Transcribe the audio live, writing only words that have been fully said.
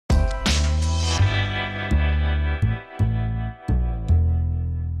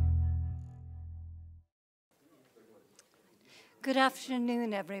Good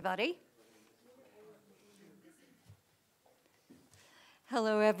afternoon, everybody.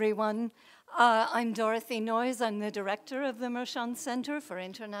 Hello, everyone. I'm Dorothy Noyes. I'm the director of the Mershon Center for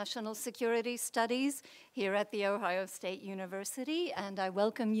International Security Studies here at The Ohio State University, and I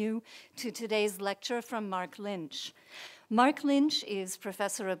welcome you to today's lecture from Marc Lynch. Marc Lynch is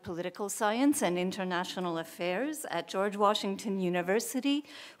professor of political science and international affairs at George Washington University,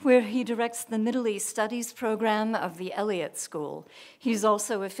 where he directs the Middle East Studies program of the Elliott School. He's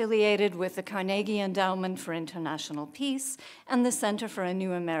also affiliated with the Carnegie Endowment for International Peace and the Center for a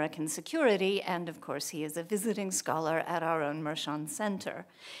New American Security, and of course he is a visiting scholar at our own Mershon Center.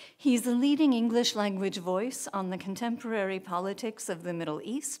 He's a leading English language voice on the contemporary politics of the Middle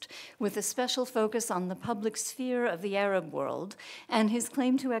East, with a special focus on the public sphere of the Arab world, and his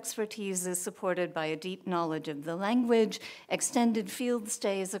claim to expertise is supported by a deep knowledge of the language, extended field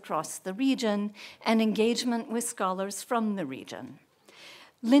stays across the region, and engagement with scholars from the region.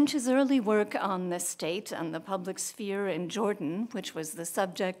 Lynch's early work on the state and the public sphere in Jordan, which was the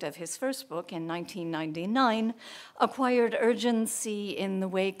subject of his first book in 1999, acquired urgency in the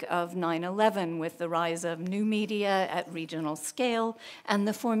wake of 9/11 with the rise of new media at regional scale and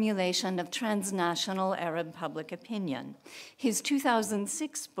the formulation of transnational Arab public opinion. His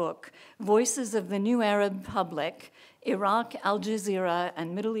 2006 book, Voices of the New Arab Public, Iraq, Al Jazeera,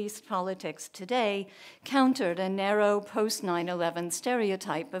 and Middle East Politics Today, countered a narrow post-9/11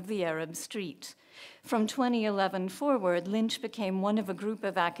 stereotype of the Arab street. From 2011 forward, Lynch became one of a group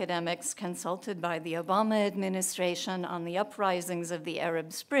of academics consulted by the Obama administration on the uprisings of the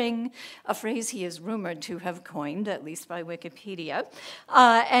Arab Spring, a phrase he is rumored to have coined, at least by Wikipedia,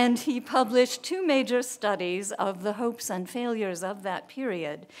 and he published two major studies of the hopes and failures of that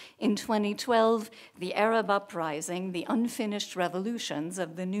period. In 2012, The Arab Uprising, The Unfinished Revolutions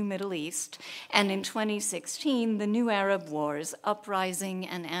of the New Middle East, and in 2016, The New Arab Wars, Uprising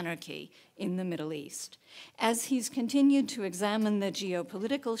and Anarchy in the Middle East. As he's continued to examine the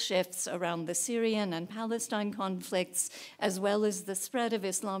geopolitical shifts around the Syrian and Palestine conflicts, as well as the spread of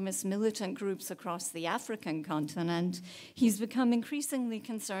Islamist militant groups across the African continent, he's become increasingly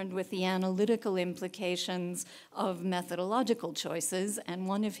concerned with the analytical implications of methodological choices, and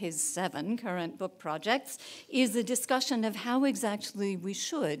one of his 7 current book projects is a discussion of how exactly we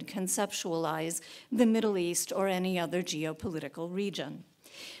should conceptualize the Middle East or any other geopolitical region.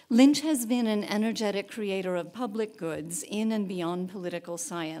 Lynch has been an energetic creator of public goods in and beyond political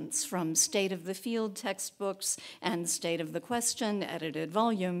science, from State of the Field textbooks and State of the Question edited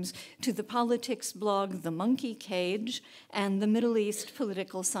volumes to the politics blog The Monkey Cage and the Middle East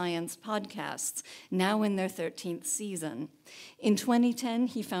Political Science podcasts, now in their 13th season. In 2010,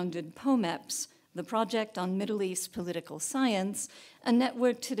 he founded POMEPS, the Project on Middle East Political Science, a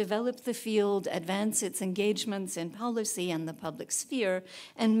network to develop the field, advance its engagements in policy and the public sphere,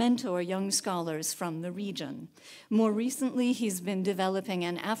 and mentor young scholars from the region. More recently, he's been developing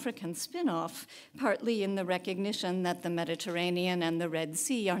an African spin-off, partly in the recognition that the Mediterranean and the Red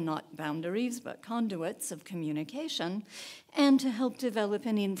Sea are not boundaries, but conduits of communication, and to help develop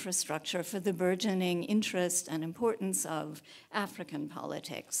an infrastructure for the burgeoning interest and importance of African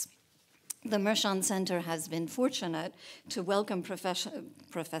politics. The Mershon Center has been fortunate to welcome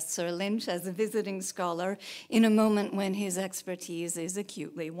Professor Lynch as a visiting scholar in a moment when his expertise is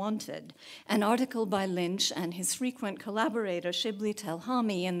acutely wanted. An article by Lynch and his frequent collaborator Shibli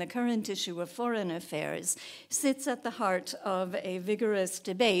Telhami in the current issue of Foreign Affairs sits at the heart of a vigorous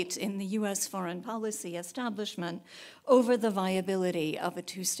debate in the U.S. foreign policy establishment over the viability of a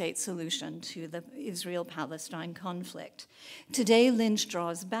two-state solution to the Israel-Palestine conflict. Today, Lynch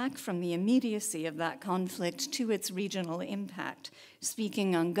draws back from the immediacy of that conflict to its regional impact,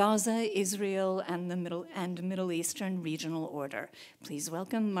 speaking on Gaza, Israel, and the Middle Eastern regional order. Please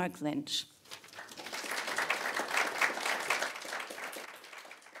welcome Marc Lynch.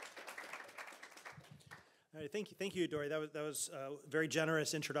 All right, thank you, Dory. That was a very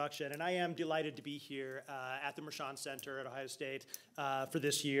generous introduction, and I am delighted to be here at the Mershon Center at Ohio State for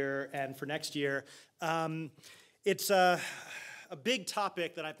this year and for next year. It's a big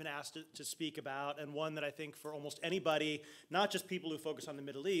topic that I've been asked to speak about, and one that I think for almost anybody, not just people who focus on the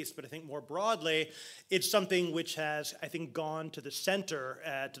Middle East, but I think more broadly, it's something which has, I think, gone to the center,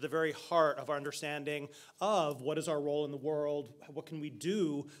 to the very heart of our understanding of what is our role in the world, what can we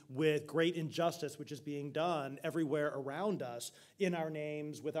do with great injustice which is being done everywhere around us, in our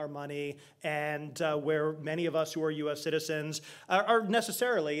names, with our money, and where many of us who are U.S. citizens are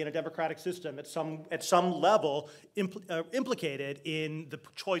necessarily in a democratic system at some level implicated integrated in the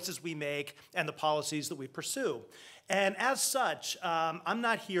choices we make and the policies that we pursue. And as such, I'm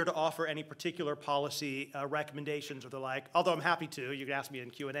not here to offer any particular policy recommendations or the like, although I'm happy to. You can ask me in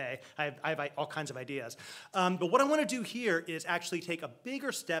Q&A. I have all kinds of ideas. But what I want to do here is actually take a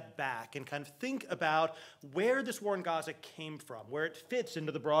bigger step back and kind of think about where this war in Gaza came from, where it fits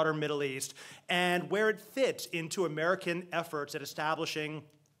into the broader Middle East, and where it fits into American efforts at establishing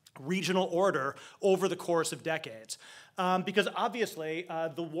regional order over the course of decades. Because obviously,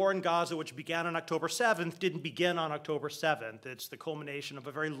 the war in Gaza, which began on October 7th, didn't begin on October 7th. It's the culmination of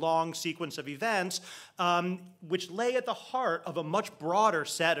a very long sequence of events, which lay at the heart of a much broader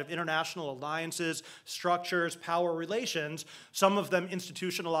set of international alliances, structures, power relations, some of them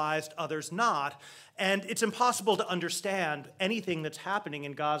institutionalized, others not. And it's impossible to understand anything that's happening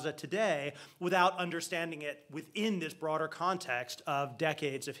in Gaza today without understanding it within this broader context of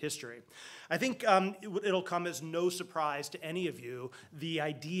decades of history. I think it'll come as no surprise to any of you the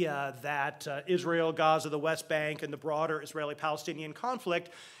idea that Israel, Gaza, the West Bank, and the broader Israeli-Palestinian conflict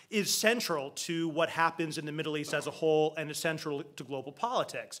is central to what happens in the Middle East as a whole and is central to global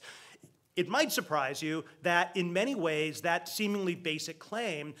politics. It might surprise you that in many ways that seemingly basic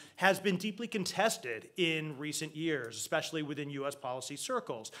claim has been deeply contested in recent years, especially within US policy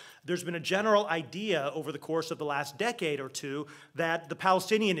circles. There's been a general idea over the course of the last decade or two that the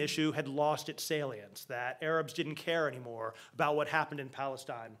Palestinian issue had lost its salience, that Arabs didn't care anymore about what happened in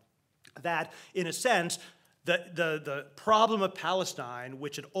Palestine, that in a sense, the problem of Palestine,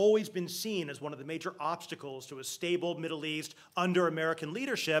 which had always been seen as one of the major obstacles to a stable Middle East under American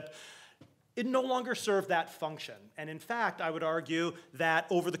leadership, it no longer served that function. And in fact, I would argue that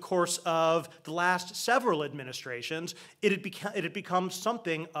over the course of the last several administrations, it had become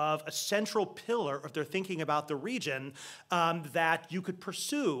something of a central pillar of their thinking about the region, that you could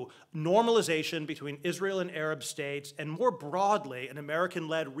pursue normalization between Israel and Arab states, and more broadly, an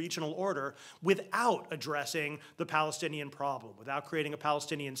American-led regional order without addressing the Palestinian problem, without creating a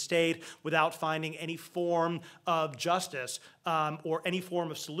Palestinian state, without finding any form of justice or any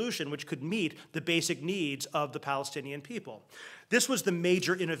form of solution which could meet the basic needs of the Palestinian people. This was the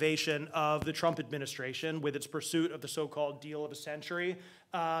major innovation of the Trump administration with its pursuit of the so-called deal of a century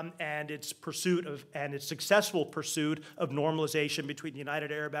and its successful pursuit of normalization between the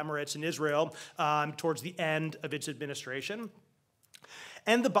United Arab Emirates and Israel towards the end of its administration.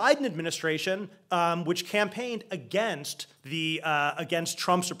 And the Biden administration, which campaigned against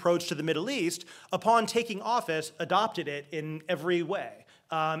Trump's approach to the Middle East, upon taking office, adopted it in every way.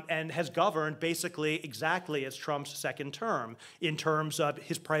 And has governed basically exactly as Trump's second term in terms of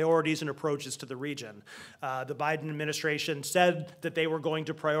his priorities and approaches to the region. The Biden administration said that they were going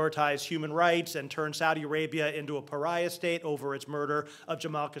to prioritize human rights and turn Saudi Arabia into a pariah state over its murder of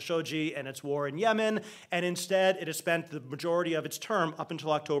Jamal Khashoggi and its war in Yemen, and instead it has spent the majority of its term up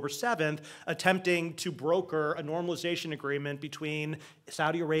until October 7th attempting to broker a normalization agreement between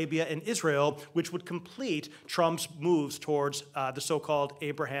Saudi Arabia and Israel, which would complete Trump's moves towards the so-called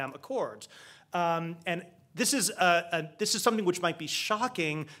Abraham Accords. And this is something which might be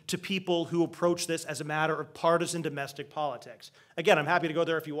shocking to people who approach this as a matter of partisan domestic politics. Again, I'm happy to go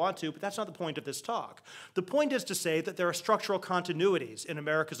there if you want to, but that's not the point of this talk. The point is to say that there are structural continuities in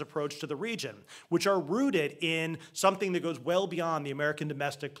America's approach to the region, which are rooted in something that goes well beyond the American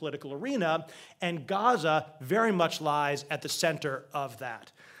domestic political arena, and Gaza very much lies at the center of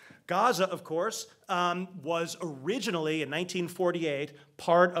that. Gaza, of course, was originally, in 1948,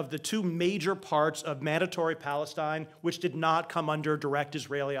 part of the two major parts of mandatory Palestine, which did not come under direct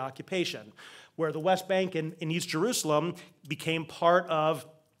Israeli occupation, where the West Bank and East Jerusalem became part of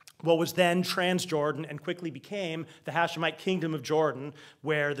what was then Transjordan and quickly became the Hashemite Kingdom of Jordan,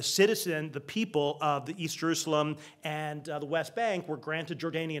 where the people of the East Jerusalem and the West Bank were granted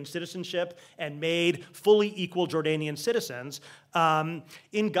Jordanian citizenship and made fully equal Jordanian citizens.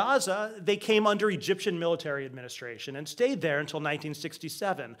 In Gaza, they came under Egyptian military administration and stayed there until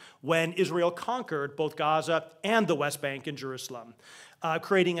 1967, when Israel conquered both Gaza and the West Bank and Jerusalem,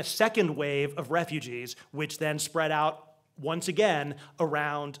 creating a second wave of refugees, which then spread out once again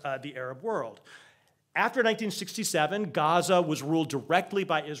around the Arab world. After 1967, Gaza was ruled directly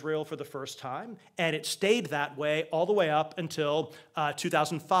by Israel for the first time, and it stayed that way all the way up until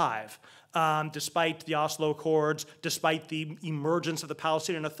 2005. Despite the Oslo Accords, despite the emergence of the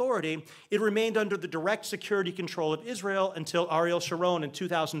Palestinian Authority, it remained under the direct security control of Israel until Ariel Sharon in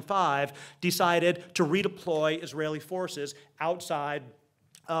 2005 decided to redeploy Israeli forces outside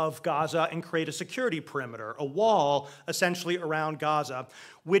of Gaza and create a security perimeter, a wall essentially around Gaza,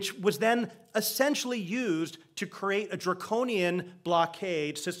 which was then essentially used to create a draconian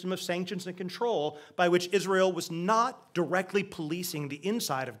blockade system of sanctions and control by which Israel was not directly policing the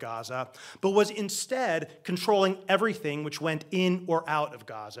inside of Gaza, but was instead controlling everything which went in or out of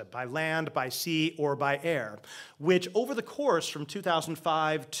Gaza, by land, by sea, or by air, which over the course from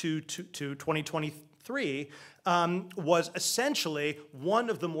 2005 to 2023 was essentially one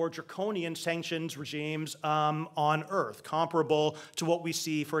of the more draconian sanctions regimes on Earth, comparable to what we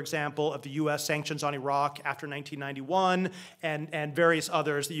see, for example, of the U.S. sanctions on Iraq after 1991 and various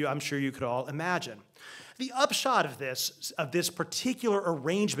others that I'm sure you could all imagine. The upshot of this particular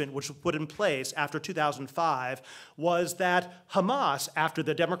arrangement, which was put in place after 2005, was that Hamas, after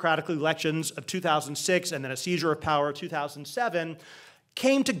the democratic elections of 2006 and then a seizure of power of 2007,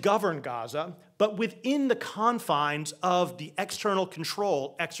 came to govern Gaza, but within the confines of the external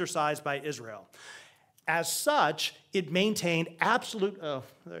control exercised by Israel. As such, it maintained absolute, oh,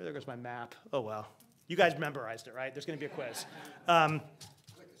 there goes my map. Oh, well. You guys memorized it, right? There's going to be a quiz.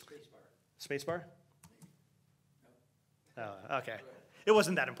 Click the space bar. Space bar? Oh, okay. It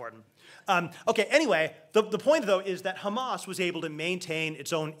wasn't that important. Okay, anyway, the point, though, is that Hamas was able to maintain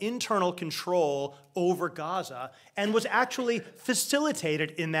its own internal control over Gaza and was actually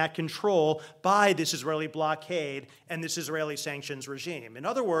facilitated in that control by this Israeli blockade and this Israeli sanctions regime. In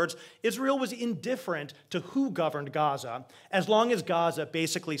other words, Israel was indifferent to who governed Gaza as long as Gaza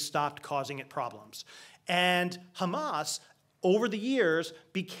basically stopped causing it problems. And Hamas, over the years,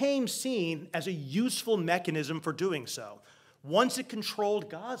 became seen as a useful mechanism for doing so. Once it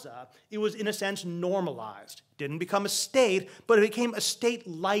controlled Gaza, it was, in a sense, normalized. Didn't become a state, but it became a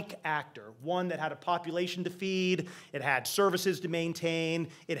state-like actor, one that had a population to feed, it had services to maintain,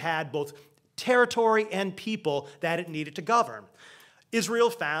 it had both territory and people that it needed to govern. Israel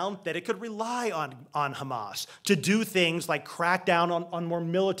found that it could rely on Hamas to do things like crack down on more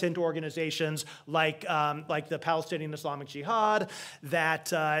militant organizations like the Palestinian Islamic Jihad,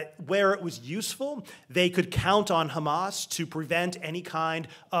 that where it was useful, they could count on Hamas to prevent any kind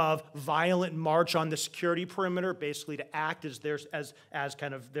of violent march on the security perimeter, basically to act as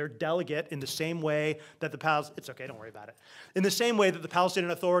kind of their delegate in the same way that it's okay, don't worry about it, in the same way that the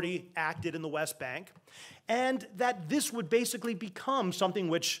Palestinian Authority acted in the West Bank. And that this would basically become something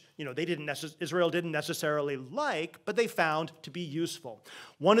which, Israel didn't necessarily like, but they found to be useful.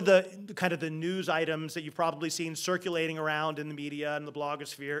 One of the kind of the news items that you've probably seen circulating around in the media and the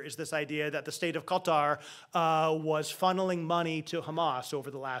blogosphere is this idea that the state of Qatar was funneling money to Hamas over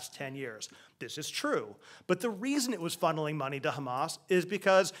the last 10 years. This is true. But the reason it was funneling money to Hamas is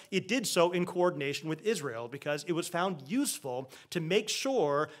because it did so in coordination with Israel, because it was found useful to make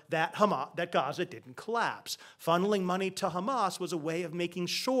sure that that Gaza didn't collapse. Funneling money to Hamas was a way of making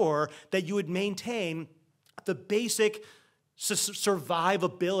sure that you would maintain the basic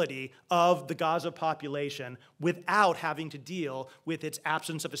survivability of the Gaza population without having to deal with its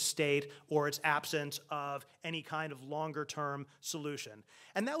absence of a state or its absence of any kind of longer-term solution.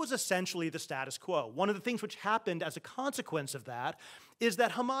 And that was essentially the status quo. One of the things which happened as a consequence of that is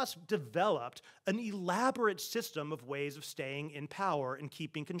that Hamas developed an elaborate system of ways of staying in power and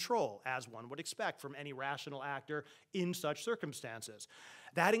keeping control, as one would expect from any rational actor in such circumstances.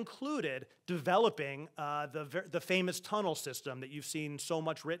 That included developing the famous tunnel system that you've seen so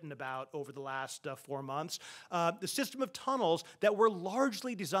much written about over the last 4 months, the system of tunnels that were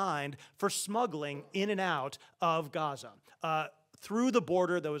largely designed for smuggling in and out of Gaza. Through the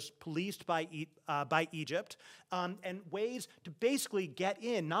border that was policed by Egypt, and ways to basically get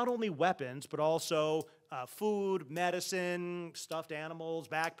in not only weapons, but also food, medicine, stuffed animals,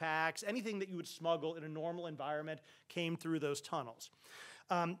 backpacks, anything that you would smuggle in a normal environment came through those tunnels.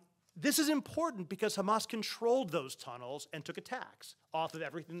 This is important because Hamas controlled those tunnels and took a tax off of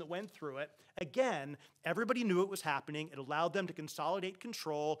everything that went through it. Again, everybody knew it was happening. It allowed them to consolidate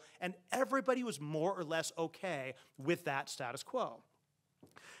control, and everybody was more or less okay with that status quo.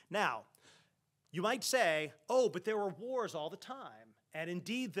 Now, you might say, oh, but there were wars all the time. And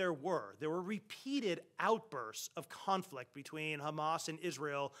indeed there were. There were repeated outbursts of conflict between Hamas and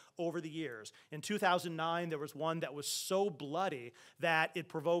Israel over the years. In 2009, there was one that was so bloody that it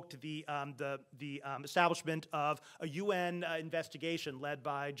provoked the establishment of a UN investigation led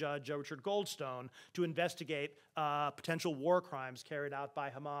by Judge Richard Goldstone to investigate potential war crimes carried out by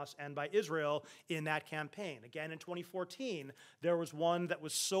Hamas and by Israel in that campaign. Again, in 2014, there was one that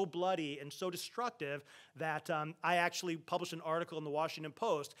was so bloody and so destructive that I actually published an article in the Washington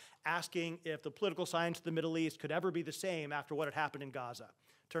Post asking if the political science of the Middle East could ever be the same after what had happened in Gaza.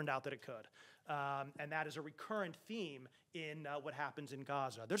 Turned out that it could. and that is a recurrent theme in what happens in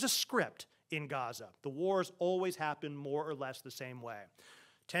Gaza. There's a script in Gaza. The wars always happen more or less the same way.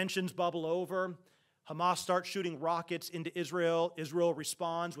 Tensions bubble over. Hamas starts shooting rockets into Israel. Israel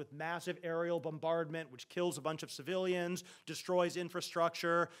responds with massive aerial bombardment, which kills a bunch of civilians, destroys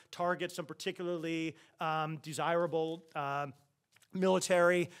infrastructure, targets some particularly desirable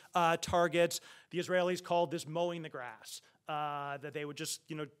military targets. The Israelis called this mowing the grass. That they would just,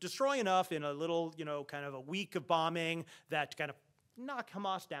 destroy enough in a little, kind of a week of bombing that kind of knock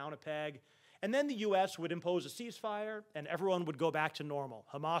Hamas down a peg. And then the U.S. would impose a ceasefire, and everyone would go back to normal.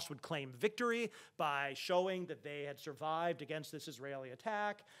 Hamas would claim victory by showing that they had survived against this Israeli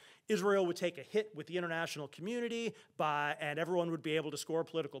attack. Israel would take a hit with the international community, and everyone would be able to score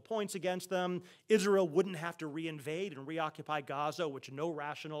political points against them. Israel wouldn't have to reinvade and reoccupy Gaza, which no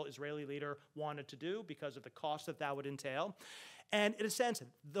rational Israeli leader wanted to do because of the cost that that would entail. And in a sense,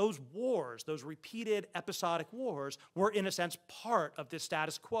 those wars, those repeated episodic wars, were in a sense part of this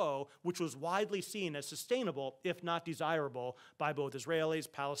status quo, which was widely seen as sustainable, if not desirable, by both Israelis,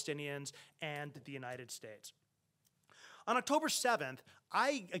 Palestinians, and the United States. On October 7th,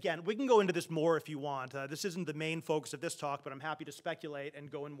 again, we can go into this more if you want. This isn't the main focus of this talk, but I'm happy to speculate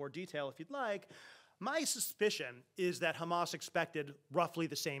and go in more detail if you'd like. My suspicion is that Hamas expected roughly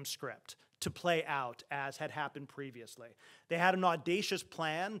the same script to play out as had happened previously. They had an audacious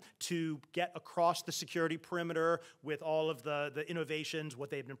plan to get across the security perimeter with all of the innovations, what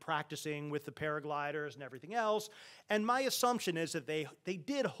they've been practicing with the paragliders and everything else. And my assumption is that they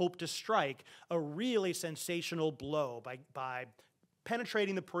did hope to strike a really sensational blow by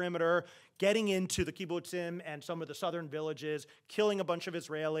penetrating the perimeter, getting into the kibbutzim and some of the southern villages, killing a bunch of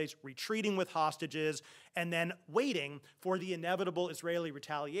Israelis, retreating with hostages, and then waiting for the inevitable Israeli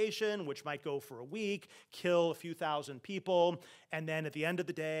retaliation, which might go for a week, kill a few thousand people, and then at the end of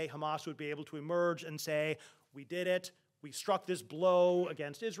the day, Hamas would be able to emerge and say, we did it, we struck this blow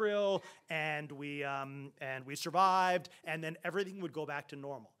against Israel, and we survived, and then everything would go back to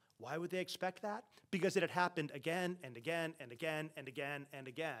normal. Why would they expect that? Because it had happened again and again and again and again and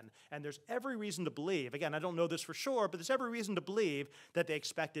again. And there's every reason to believe, again, I don't know this for sure, but there's every reason to believe that they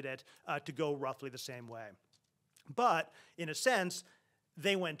expected it to go roughly the same way. But in a sense,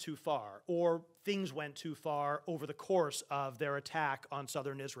 they went too far, or things went too far over the course of their attack on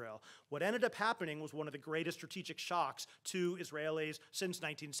southern Israel. What ended up happening was one of the greatest strategic shocks to Israelis since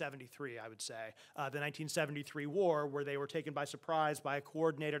 1973, I would say. The 1973 war, where they were taken by surprise by a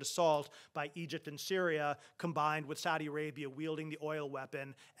coordinated assault by Egypt and Syria, combined with Saudi Arabia wielding the oil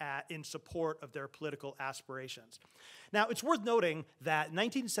weapon in support of their political aspirations. Now, it's worth noting that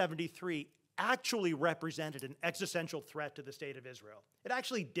 1973 actually represented an existential threat to the state of Israel. It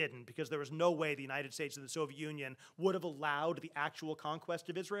actually didn't, because there was no way the United States and the Soviet Union would have allowed the actual conquest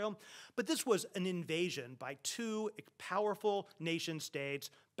of Israel. But this was an invasion by two powerful nation states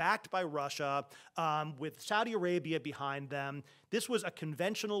backed by Russia, with Saudi Arabia behind them. This was a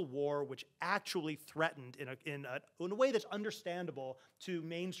conventional war which actually threatened, in a way that's understandable to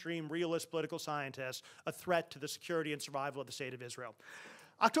mainstream realist political scientists, a threat to the security and survival of the state of Israel.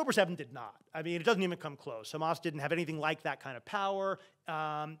 October 7th did not. I mean, it doesn't even come close. Hamas didn't have anything like that kind of power.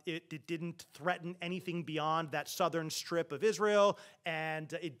 It didn't threaten anything beyond that southern strip of Israel,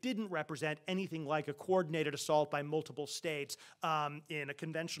 and it didn't represent anything like a coordinated assault by multiple states in a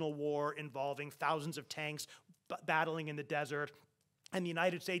conventional war involving thousands of tanks battling in the desert, and the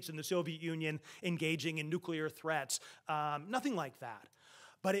United States and the Soviet Union engaging in nuclear threats. Nothing like that.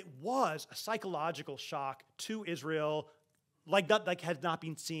 But it was a psychological shock to Israel like had not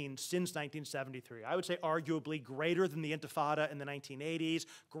been seen since 1973. I would say arguably greater than the Intifada in the 1980s,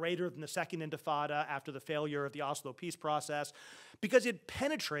 greater than the Second Intifada after the failure of the Oslo peace process, because it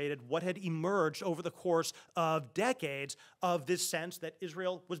penetrated what had emerged over the course of decades of this sense that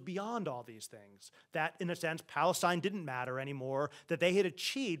Israel was beyond all these things, that in a sense Palestine didn't matter anymore, that they had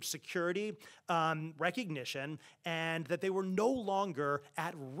achieved security, recognition, and that they were no longer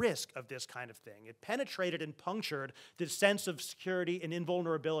at risk of this kind of thing. It penetrated and punctured this sense of security and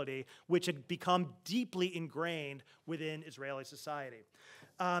invulnerability, which had become deeply ingrained within Israeli society.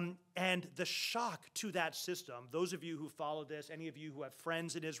 And the shock to that system, those of you who follow this, any of you who have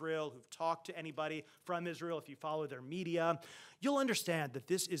friends in Israel, who've talked to anybody from Israel, if you follow their media, you'll understand that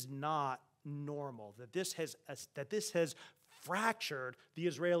this is not normal, that this has fractured the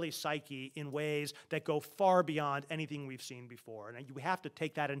Israeli psyche in ways that go far beyond anything we've seen before. And we have to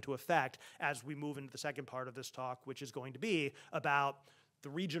take that into effect as we move into the second part of this talk, which is going to be about the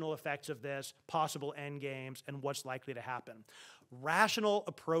regional effects of this, possible end games, and what's likely to happen. Rational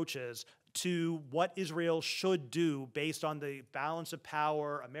approaches to what Israel should do based on the balance of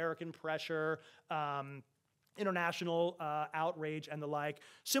power, American pressure, international outrage and the like,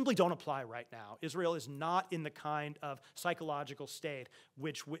 simply don't apply right now. Israel is not in the kind of psychological state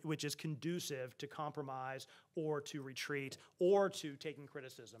which is conducive to compromise or to retreat or to taking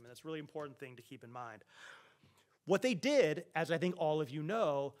criticism. And that's a really important thing to keep in mind. What they did, as I think all of you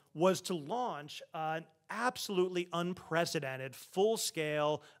know, was to launch an absolutely unprecedented,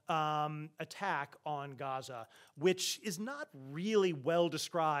 full-scale attack on Gaza, which is not really well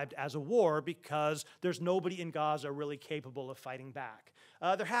described as a war because there's nobody in Gaza really capable of fighting back.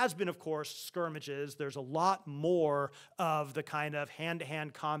 There has been, of course, skirmishes. There's a lot more of the kind of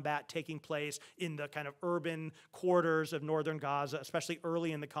hand-to-hand combat taking place in the kind of urban quarters of northern Gaza, especially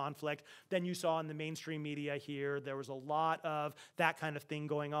early in the conflict, than you saw in the mainstream media here. There was a lot of that kind of thing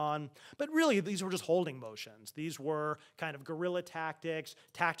going on. But really, these were just holding motions. These were kind of guerrilla tactics,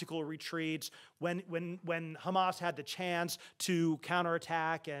 tactical retreats. When Hamas had the chance to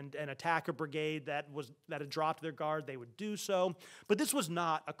counterattack and attack a brigade that had dropped their guard, they would do so. But this was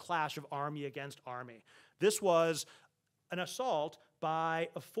not a clash of army against army. This was an assault by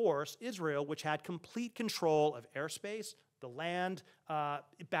a force, Israel, which had complete control of airspace, the land,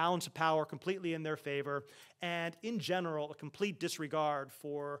 balance of power completely in their favor, and in general, a complete disregard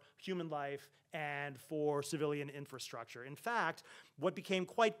for human life and for civilian infrastructure. In fact, what became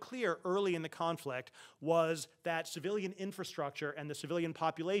quite clear early in the conflict was that civilian infrastructure and the civilian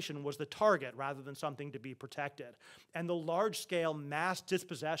population was the target rather than something to be protected. And the large-scale mass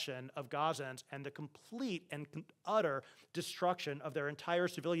dispossession of Gazans and the complete and utter destruction of their entire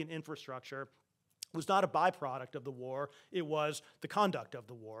civilian infrastructure was not a byproduct of the war, it was the conduct of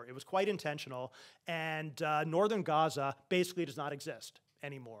the war. It was quite intentional, and northern Gaza basically does not exist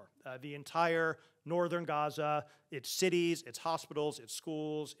anymore. The entire northern Gaza, its cities, its hospitals, its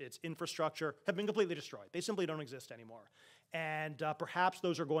schools, its infrastructure have been completely destroyed. They simply don't exist anymore. And perhaps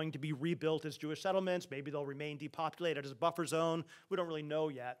those are going to be rebuilt as Jewish settlements. Maybe they'll remain depopulated as a buffer zone. We don't really know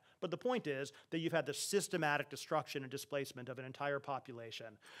yet. But the point is that you've had the systematic destruction and displacement of an entire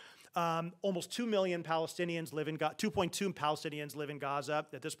population. Almost 2 million Palestinians live in Gaza, 2.2 Palestinians live in Gaza.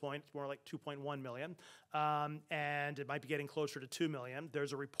 At this point, it's more like 2.1 million. And it might be getting closer to 2 million.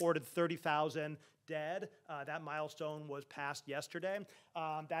 There's a reported 30,000 dead. That milestone was passed yesterday.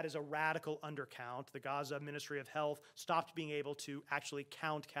 That is a radical undercount. The Gaza Ministry of Health stopped being able to actually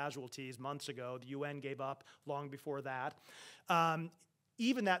count casualties months ago. The UN gave up long before that.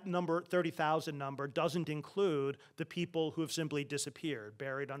 Even that number, 30,000 number, doesn't include the people who have simply disappeared,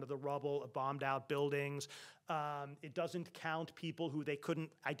 buried under the rubble of bombed-out buildings. It doesn't count people who they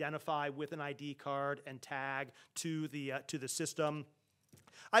couldn't identify with an ID card and tag to the system.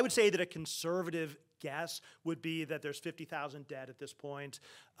 I would say that a conservative guess would be that there's 50,000 dead at this point.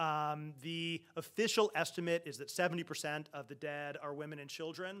 The official estimate is that 70% of the dead are women and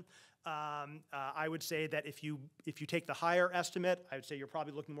children. I would say that if you take the higher estimate, I would say you're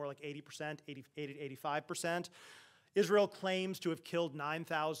probably looking more like 80%, 80 to 85%. Israel claims to have killed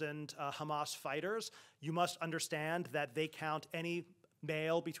 9,000 Hamas fighters. You must understand that they count any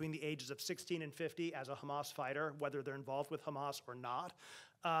male between the ages of 16 and 50 as a Hamas fighter, whether they're involved with Hamas or not.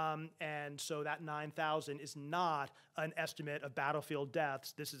 And so that 9,000 is not an estimate of battlefield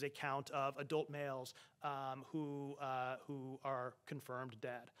deaths. This is a count of adult males who are confirmed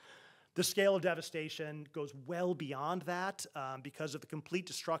dead. The scale of devastation goes well beyond that because of the complete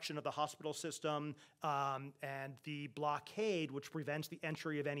destruction of the hospital system and the blockade, which prevents the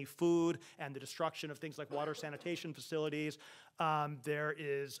entry of any food, and the destruction of things like water sanitation facilities. There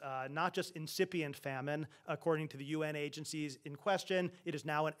is not just incipient famine, according to the UN agencies in question. It is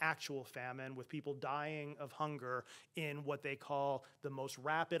now an actual famine with people dying of hunger in what they call the most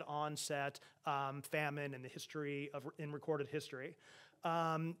rapid onset famine in the history in recorded history.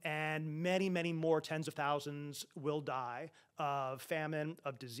 And many, many more tens of thousands will die of famine,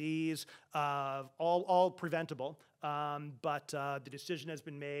 of disease, all preventable. But the decision has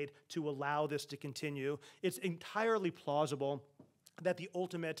been made to allow this to continue. It's entirely plausible that the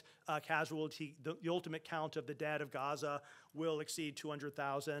ultimate casualty, the ultimate count of the dead of Gaza will exceed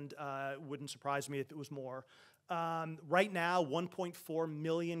 200,000. Wouldn't surprise me if it was more. Right now, 1.4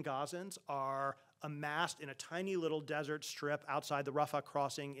 million Gazans are amassed in a tiny little desert strip outside the Rafah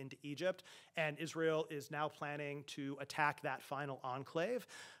crossing into Egypt, and Israel is now planning to attack that final enclave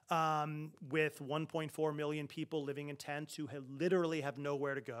with 1.4 million people living in tents who literally have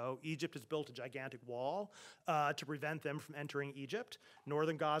nowhere to go. Egypt has built a gigantic wall to prevent them from entering Egypt.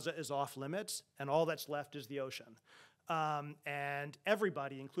 Northern Gaza is off limits, and all that's left is the ocean. And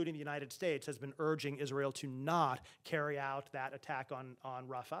everybody, including the United States, has been urging Israel to not carry out that attack on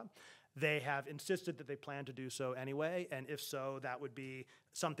Rafah. they have insisted that they plan to do so anyway, and if so, that would be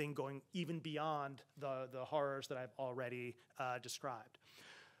something going even beyond the horrors that I've already described.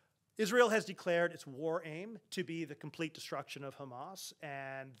 Israel has declared its war aim to be the complete destruction of Hamas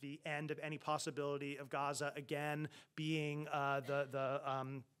and the end of any possibility of Gaza again being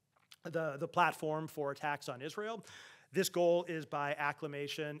the platform for attacks on Israel. This goal is by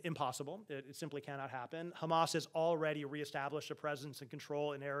acclamation impossible. It simply cannot happen. Hamas has already reestablished a presence and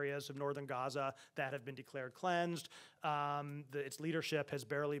control in areas of northern Gaza that have been declared cleansed. Its leadership has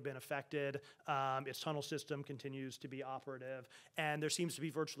barely been affected. Its tunnel system continues to be operative. And there seems to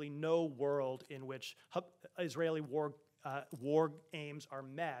be virtually no world in which Israeli war aims are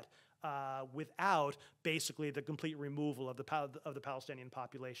met without basically the complete removal of the Palestinian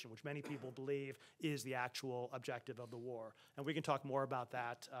population, which many people believe is the actual objective of the war. And we can talk more about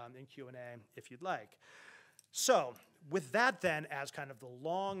that in Q&A if you'd like. So with that then as kind of the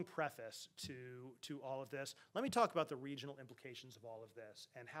long preface to all of this, let me talk about the regional implications of all of this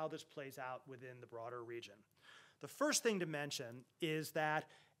and how this plays out within the broader region. The first thing to mention is that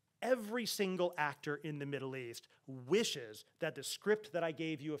every single actor in the Middle East wishes that the script that I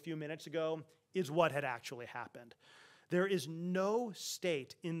gave you a few minutes ago is what had actually happened. There is no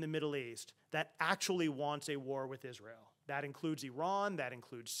state in the Middle East that actually wants a war with Israel. That includes Iran, that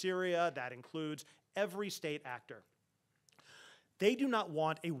includes Syria, that includes every state actor. They do not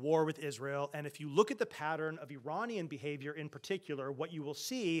want a war with Israel, and if you look at the pattern of Iranian behavior in particular, what you will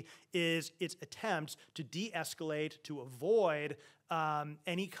see is its attempts to de-escalate, to avoid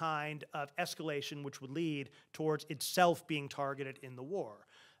any kind of escalation which would lead towards itself being targeted in the war.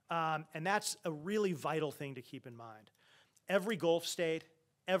 And that's a really vital thing to keep in mind. Every Gulf state,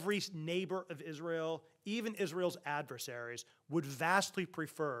 every neighbor of Israel, even Israel's adversaries, would vastly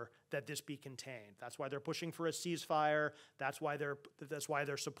prefer that this be contained. That's why they're pushing for a ceasefire. That's why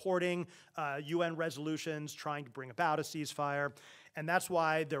they're supporting UN resolutions trying to bring about a ceasefire. And that's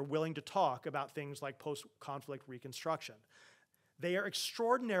why they're willing to talk about things like post-conflict reconstruction. They are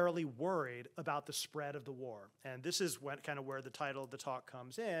extraordinarily worried about the spread of the war. And this is kind of where the title of the talk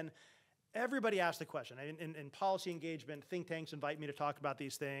comes in. Everybody asks the question. In policy engagement, think tanks invite me to talk about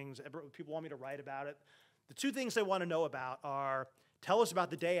these things. People want me to write about it. The two things they want to know about are, tell us about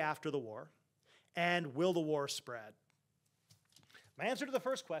the day after the war, and will the war spread? My answer to the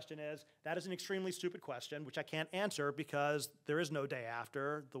first question is, that is an extremely stupid question, which I can't answer because there is no day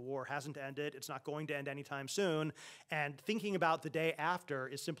after. The war hasn't ended. It's not going to end anytime soon. And thinking about the day after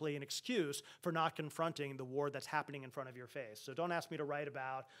is simply an excuse for not confronting the war that's happening in front of your face. So don't ask me to write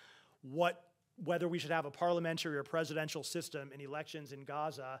about whether we should have a parliamentary or presidential system in elections in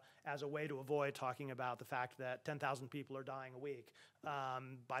Gaza as a way to avoid talking about the fact that 10,000 people are dying a week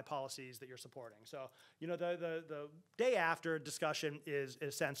by policies that you're supporting. So, you know, the day after discussion is, in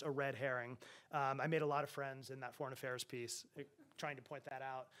a sense, a red herring. I made a lot of friends in that foreign affairs piece trying to point that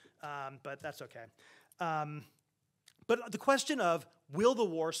out, but that's okay. But the question of, will the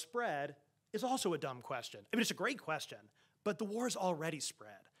war spread, is also a dumb question. I mean, it's a great question, but the war is already spread.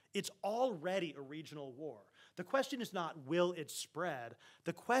 It's already a regional war. The question is not, will it spread?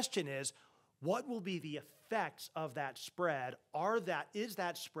 The question is, what will be the effects of that spread? Is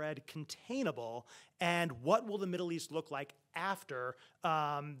that spread containable? And what will the Middle East look like after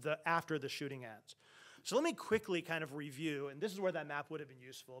the shooting ends? So let me quickly kind of review, and this is where that map would have been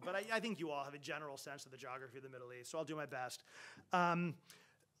useful, but I think you all have a general sense of the geography of the Middle East, so I'll do my best.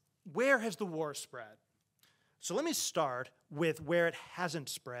 Where has the war spread? So let me start with where it hasn't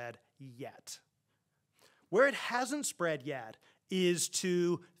spread yet. Where it hasn't spread yet is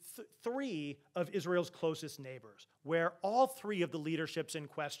to three of Israel's closest neighbors, where all three of the leaderships in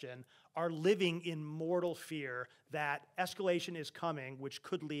question are living in mortal fear that escalation is coming, which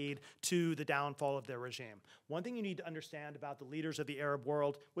could lead to the downfall of their regime. One thing you need to understand about the leaders of the Arab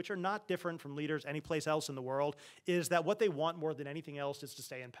world, which are not different from leaders anyplace else in the world, is that what they want more than anything else is to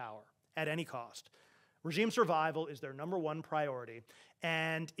stay in power at any cost. Regime survival is their #1 priority,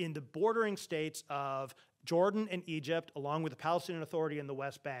 and in the bordering states of Jordan and Egypt, along with the Palestinian Authority in the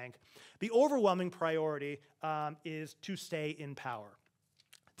West Bank, the overwhelming priority is to stay in power.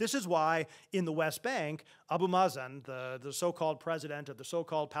 This is why in the West Bank, Abu Mazen, the so-called president of the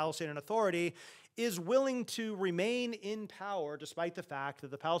so-called Palestinian Authority, is willing to remain in power despite the fact that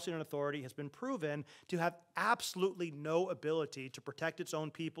the Palestinian Authority has been proven to have absolutely no ability to protect its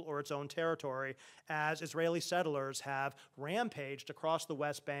own people or its own territory, as Israeli settlers have rampaged across the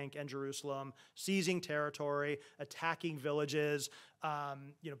West Bank and Jerusalem, seizing territory, attacking villages,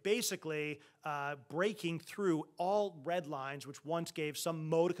 basically breaking through all red lines, which once gave some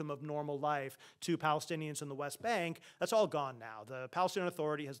modicum of normal life to Palestinians in the West Bank. That's all gone now. The Palestinian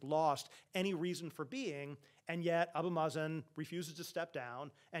Authority has lost any reason for being, and yet Abu Mazen refuses to step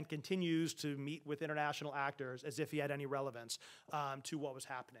down and continues to meet with international actors as if he had any relevance to what was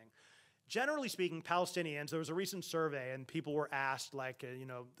happening. Generally speaking, Palestinians, there was a recent survey and people were asked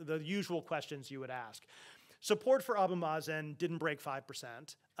the usual questions you would ask. Support for Abu Mazen didn't break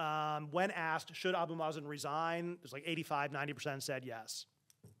 5%. When asked, should Abu Mazen resign, it was like 85, 90% said yes.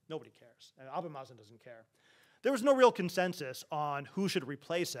 Nobody cares. Abu Mazen doesn't care. There was no real consensus on who should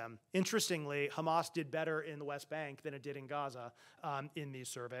replace him. Interestingly, Hamas did better in the West Bank than it did in Gaza in these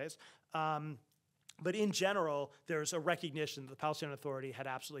surveys. But in general, there's a recognition that the Palestinian Authority had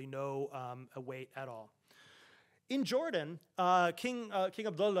absolutely no weight at all. In Jordan, King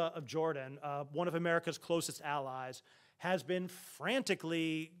Abdullah of Jordan, one of America's closest allies, has been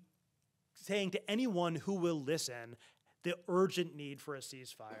frantically saying to anyone who will listen the urgent need for a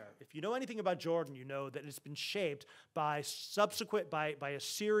ceasefire. If you know anything about Jordan, you know that it's been shaped by a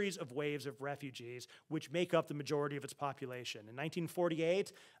series of waves of refugees which make up the majority of its population. In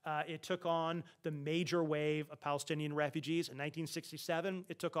 1948, it took on the major wave of Palestinian refugees. In 1967,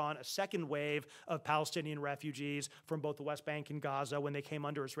 it took on a second wave of Palestinian refugees from both the West Bank and Gaza when they came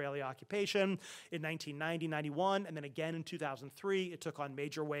under Israeli occupation. In 1990, 91, and then again in 2003, it took on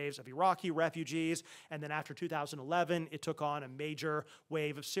major waves of Iraqi refugees. And then after 2011, it took on a major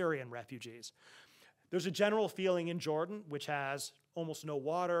wave of Syrian refugees. There's a general feeling in Jordan, which has almost no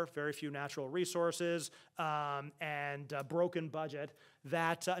water, very few natural resources, and a broken budget,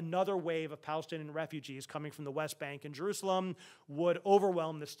 that another wave of Palestinian refugees coming from the West Bank and Jerusalem would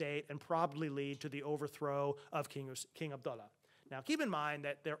overwhelm the state and probably lead to the overthrow of King Abdullah. Now, keep in mind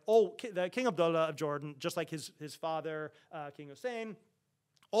that the King Abdullah of Jordan, just like his father, King Hussein,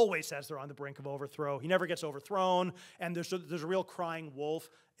 always says they're on the brink of overthrow. He never gets overthrown, and there's a real crying wolf,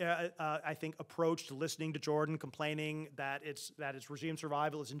 I think, approach to listening to Jordan, complaining that its regime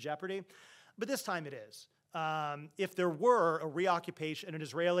survival is in jeopardy. But this time it is. If there were a reoccupation, an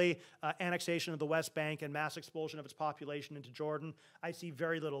Israeli annexation of the West Bank and mass expulsion of its population into Jordan, I see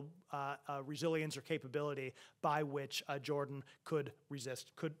very little resilience or capability by which Jordan could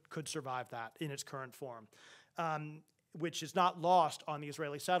resist, could survive that in its current form. Which is not lost on the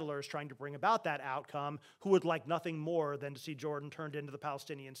Israeli settlers trying to bring about that outcome, who would like nothing more than to see Jordan turned into the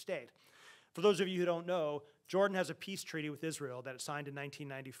Palestinian state. For those of you who don't know, Jordan has a peace treaty with Israel that it signed in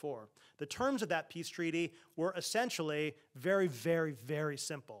 1994. The terms of that peace treaty were essentially very, very, very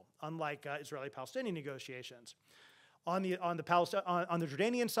simple, unlike Israeli-Palestinian negotiations. On the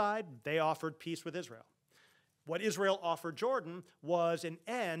Jordanian side, they offered peace with Israel. What Israel offered Jordan was an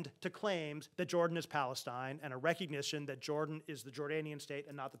end to claims that Jordan is Palestine and a recognition that Jordan is the Jordanian state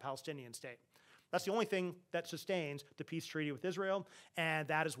and not the Palestinian state. That's the only thing that sustains the peace treaty with Israel, and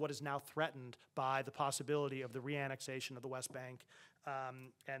that is what is now threatened by the possibility of the reannexation of the West Bank.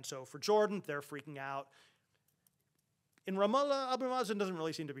 And so for Jordan, they're freaking out. In Ramallah, Abu Mazen doesn't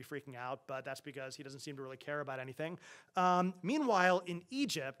really seem to be freaking out, but that's because he doesn't seem to really care about anything. Meanwhile, in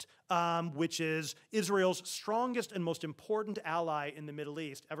Egypt, which is Israel's strongest and most important ally in the Middle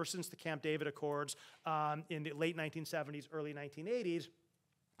East, ever since the Camp David Accords in the late 1970s, early 1980s,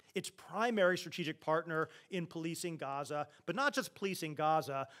 its primary strategic partner in policing Gaza, but not just policing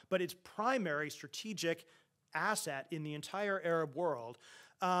Gaza, but its primary strategic asset in the entire Arab world.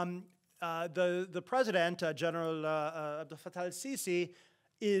 The president, General Abdel Fattah al-Sisi,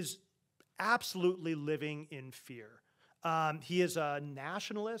 is absolutely living in fear. He is a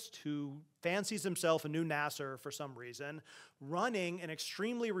nationalist who fancies himself a new Nasser for some reason, running an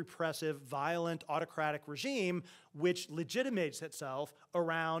extremely repressive, violent, autocratic regime which legitimates itself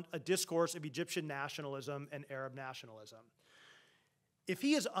around a discourse of Egyptian nationalism and Arab nationalism. If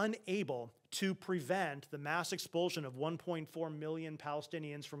he is unable to prevent the mass expulsion of 1.4 million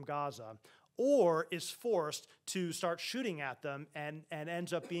Palestinians from Gaza, or is forced to start shooting at them and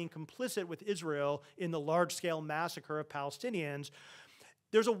ends up being complicit with Israel in the large-scale massacre of Palestinians,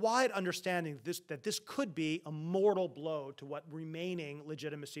 there's a wide understanding that this could be a mortal blow to what remaining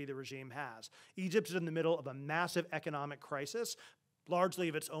legitimacy the regime has. Egypt is in the middle of a massive economic crisis, largely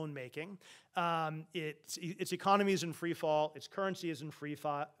of its own making. Its economy is in free fall, its currency is in free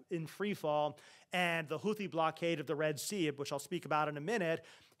fall, and the Houthi blockade of the Red Sea, which I'll speak about in a minute,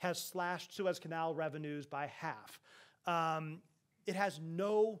 has slashed Suez Canal revenues by half. it has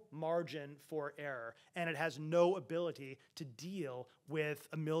no margin for error, and it has no ability to deal with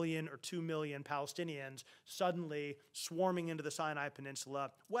 1 million or 2 million Palestinians suddenly swarming into the Sinai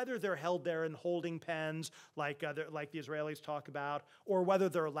Peninsula, whether they're held there in holding pens like the Israelis talk about, or whether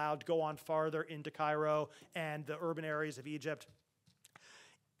they're allowed to go on farther into Cairo and the urban areas of Egypt.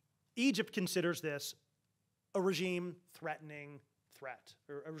 Egypt considers this a regime-threatening threat,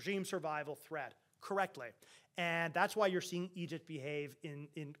 or a regime survival threat, correctly. And that's why you're seeing Egypt behave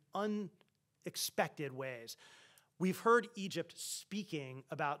in unexpected ways. We've heard Egypt speaking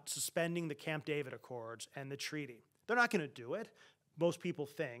about suspending the Camp David Accords and the treaty. They're not going to do it, most people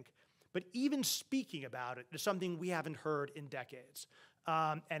think, but even speaking about it is something we haven't heard in decades,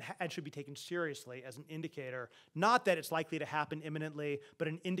 and should be taken seriously as an indicator, not that it's likely to happen imminently, but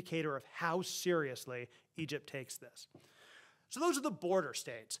an indicator of how seriously Egypt takes this. So those are the border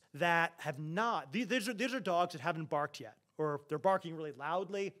states that have not, these are dogs that haven't barked yet, or they're barking really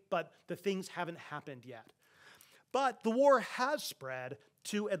loudly, but the things haven't happened yet. But the war has spread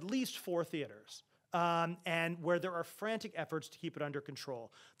to at least 4 theaters, and where there are frantic efforts to keep it under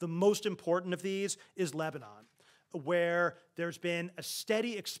control. The most important of these is Lebanon, where there's been a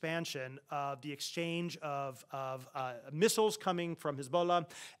steady expansion of the exchange of missiles coming from Hezbollah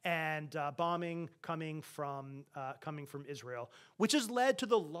and bombing coming from Israel, which has led to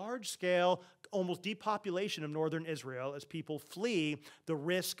the large-scale, almost depopulation of northern Israel as people flee the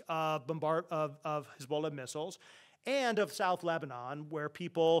risk of Hezbollah missiles, and of South Lebanon, where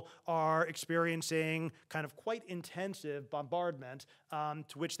people are experiencing kind of quite intensive bombardment,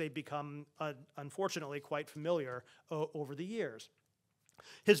 to which they've become, unfortunately, quite familiar over the years.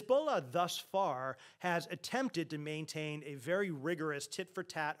 Hezbollah thus far has attempted to maintain a very rigorous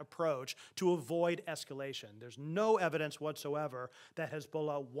tit-for-tat approach to avoid escalation. There's no evidence whatsoever that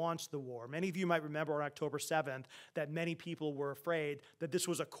Hezbollah wants the war. Many of you might remember on October 7th that many people were afraid that this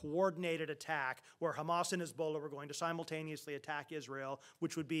was a coordinated attack where Hamas and Hezbollah were going to simultaneously attack Israel,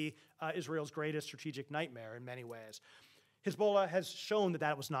 which would be Israel's greatest strategic nightmare in many ways. Hezbollah has shown that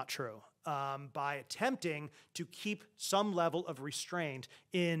that was not true by attempting to keep some level of restraint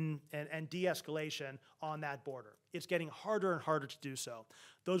and de-escalation on that border. It's getting harder and harder to do so.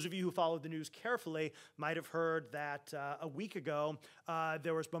 Those of you who followed the news carefully might have heard that a week ago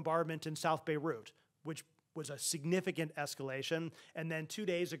there was bombardment in South Beirut, which was a significant escalation. And then 2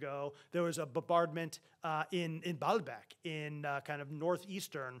 days ago, there was a bombardment in Baalbek, in kind of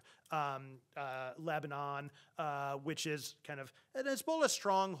northeastern Lebanon, which is kind of an Hezbollah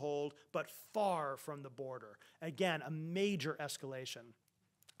stronghold, but far from the border. Again, a major escalation.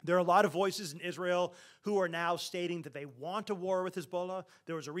 There are a lot of voices in Israel who are now stating that they want a war with Hezbollah.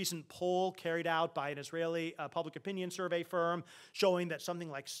 There was a recent poll carried out by an Israeli public opinion survey firm showing that something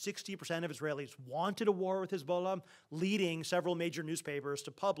like 60% of Israelis wanted a war with Hezbollah, leading several major newspapers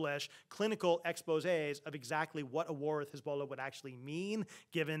to publish clinical exposés of exactly what a war with Hezbollah would actually mean,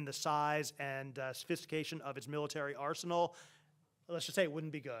 given the size and sophistication of its military arsenal. Let's just say it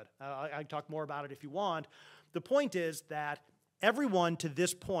wouldn't be good. I can talk more about it if you want. The point is that everyone to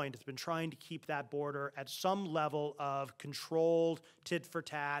this point has been trying to keep that border at some level of controlled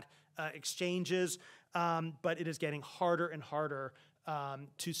tit-for-tat exchanges, but it is getting harder and harder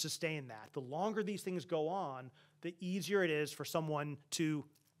to sustain that. The longer these things go on, the easier it is for someone to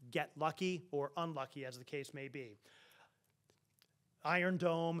get lucky or unlucky, as the case may be. Iron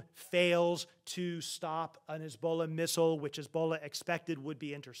Dome fails to stop an Hezbollah missile, which Hezbollah expected would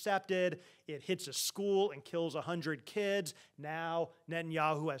be intercepted. It hits a school and kills 100 kids. Now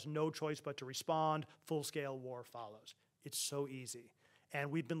Netanyahu has no choice but to respond. Full-scale war follows. It's so easy.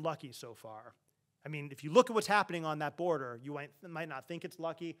 And we've been lucky so far. I mean, if you look at what's happening on that border, you might not think it's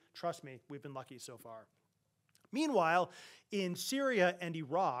lucky. Trust me, we've been lucky so far. Meanwhile, in Syria and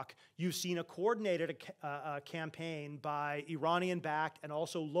Iraq, you've seen a coordinated campaign by Iranian-backed and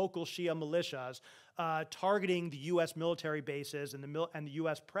also local Shia militias targeting the U.S. military bases and the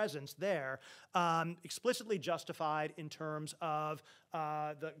U.S. presence there, explicitly justified in terms of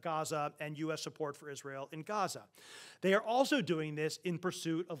the Gaza and U.S. support for Israel in Gaza. They are also doing this in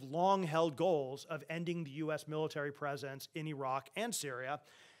pursuit of long-held goals of ending the U.S. military presence in Iraq and Syria.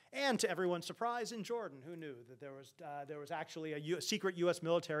 And to everyone's surprise, in Jordan, who knew that there was actually a secret U.S.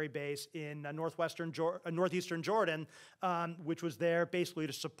 military base in northeastern Jordan, which was there basically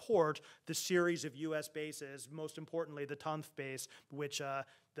to support the series of U.S. bases, most importantly the Tanf base, which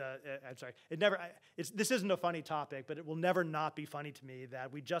I'm sorry, this isn't a funny topic, but it will never not be funny to me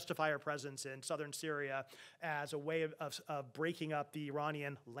that we justify our presence in southern Syria as a way of breaking up the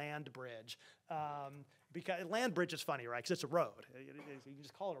Iranian land bridge. Because land bridge is funny, right? Because it's a road. You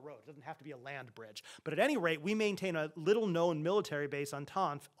just call it a road. It doesn't have to be a land bridge. But at any rate, we maintain a little-known military base on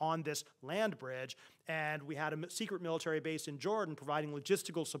Tanf on this land bridge, and we had a secret military base in Jordan providing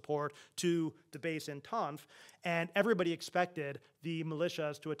logistical support to the base in Tanf, and everybody expected the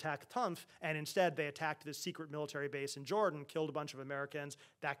militias to attack Tanf, and instead they attacked this secret military base in Jordan, killed a bunch of Americans.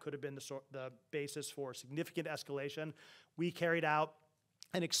 That could have been the basis for significant escalation. We carried out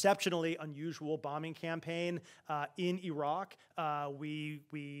an exceptionally unusual bombing campaign in Iraq.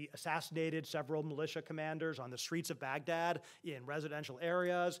 We assassinated several militia commanders on the streets of Baghdad in residential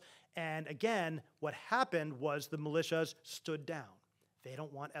areas. And again, what happened was the militias stood down. They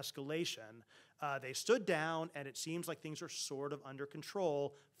don't want escalation. They stood down, and it seems like things are sort of under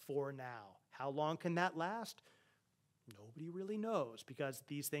control for now. How long can that last? Nobody really knows, because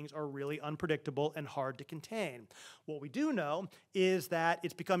these things are really unpredictable and hard to contain. What we do know is that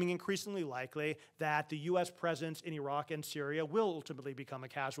it's becoming increasingly likely that the U.S. presence in Iraq and Syria will ultimately become a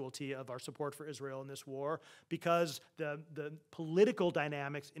casualty of our support for Israel in this war, because the political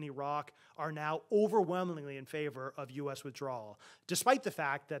dynamics in Iraq are now overwhelmingly in favor of U.S. withdrawal, despite the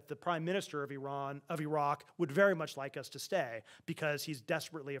fact that the Prime Minister of Iraq would very much like us to stay, because he's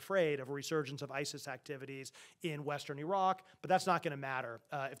desperately afraid of a resurgence of ISIS activities in Western Iraq, but that's not going to matter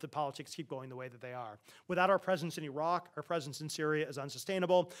if the politics keep going the way that they are. Without our presence in Iraq, our presence in Syria is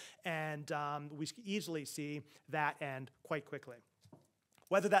unsustainable, and we easily see that end quite quickly.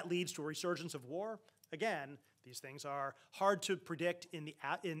 Whether that leads to a resurgence of war, again, these things are hard to predict in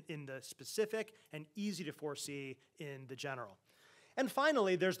the specific and easy to foresee in the general. And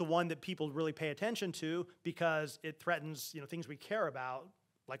finally, there's the one that people really pay attention to because it threatens things we care about,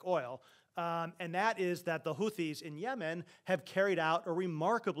 like oil. And that is that the Houthis in Yemen have carried out a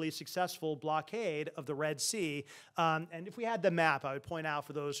remarkably successful blockade of the Red Sea. And if we had the map, I would point out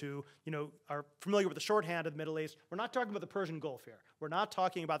for those who are familiar with the shorthand of the Middle East, we're not talking about the Persian Gulf here. We're not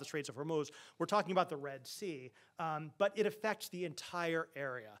talking about the Straits of Hormuz. We're talking about the Red Sea. But it affects the entire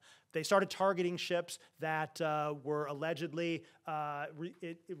area. They started targeting ships that were allegedly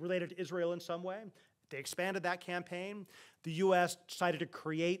related to Israel in some way. They expanded that campaign. The U.S. decided to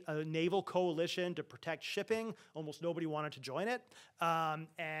create a naval coalition to protect shipping. Almost nobody wanted to join it.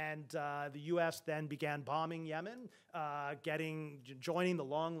 The U.S. then began bombing Yemen, joining the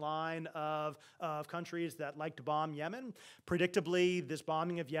long line of countries that like to bomb Yemen. Predictably, this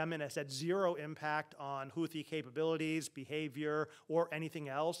bombing of Yemen has had zero impact on Houthi capabilities, behavior, or anything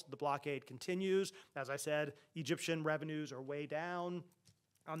else. The blockade continues. As I said, Egyptian revenues are way down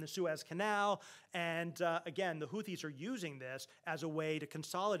on the Suez Canal, and again, the Houthis are using this as a way to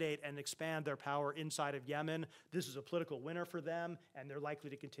consolidate and expand their power inside of Yemen. This is a political winner for them, and they're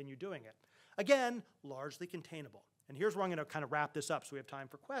likely to continue doing it. Again, largely containable. And here's where I'm going to kind of wrap this up so we have time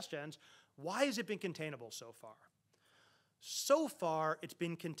for questions. Why has it been containable so far? So far, it's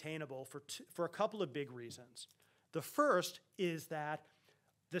been containable for a couple of big reasons. The first is that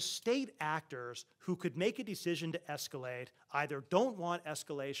the state actors who could make a decision to escalate either don't want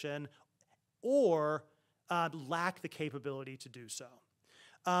escalation or lack the capability to do so.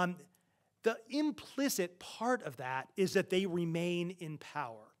 The implicit part of that is that they remain in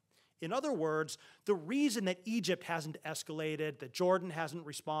power. In other words, the reason that Egypt hasn't escalated, that Jordan hasn't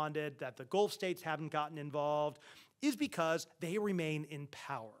responded, that the Gulf states haven't gotten involved, is because they remain in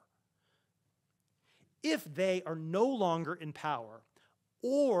power. If they are no longer in power,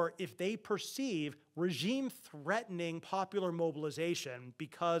 or if they perceive regime-threatening popular mobilization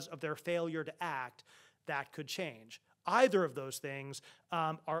because of their failure to act, that could change. Either of those things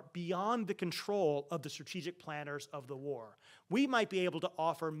are beyond the control of the strategic planners of the war. We might be able to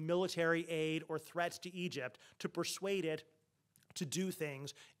offer military aid or threats to Egypt to persuade it to do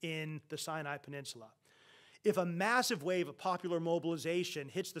things in the Sinai Peninsula. If a massive wave of popular mobilization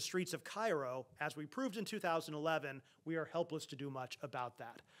hits the streets of Cairo, as we proved in 2011, we are helpless to do much about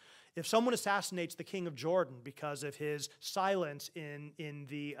that. If someone assassinates the king of Jordan because of his silence in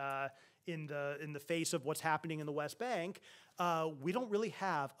the face of what's happening in the West Bank, we don't really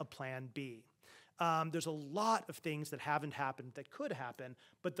have a plan B. There's a lot of things that haven't happened that could happen,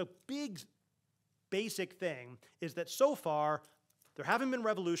 but the big basic thing is that so far, there haven't been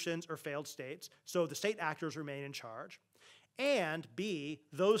revolutions or failed states, so the state actors remain in charge. And B,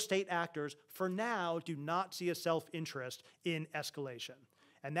 those state actors, for now, do not see a self-interest in escalation.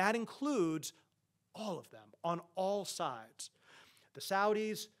 And that includes all of them, on all sides. The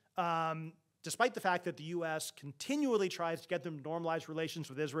Saudis despite the fact that the U.S. continually tries to get them to normalize relations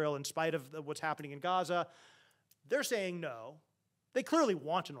with Israel in spite of what's happening in Gaza, they're saying no. They clearly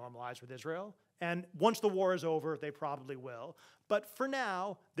want to normalize with Israel, and once the war is over, they probably will. But for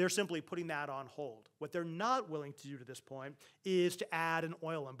now, they're simply putting that on hold. What they're not willing to do to this point is to add an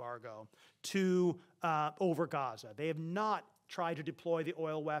oil embargo to over Gaza. They have not tried to deploy the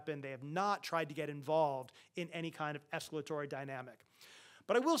oil weapon. They have not tried to get involved in any kind of escalatory dynamic.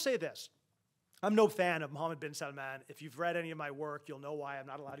 But I will say this. I'm no fan of Mohammed bin Salman. If you've read any of my work, you'll know why I'm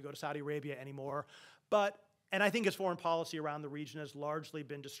not allowed to go to Saudi Arabia anymore. And I think his foreign policy around the region has largely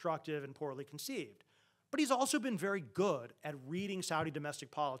been destructive and poorly conceived. But he's also been very good at reading Saudi domestic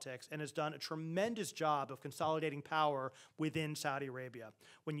politics and has done a tremendous job of consolidating power within Saudi Arabia.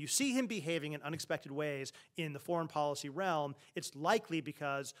 When you see him behaving in unexpected ways in the foreign policy realm, it's likely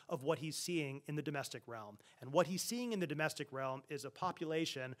because of what he's seeing in the domestic realm. And what he's seeing in the domestic realm is a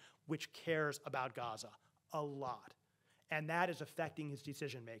population which cares about Gaza a lot. And that is affecting his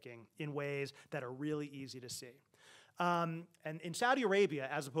decision-making in ways that are really easy to see. And in Saudi Arabia,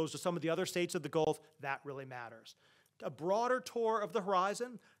 as opposed to some of the other states of the Gulf, that really matters. A broader tour of the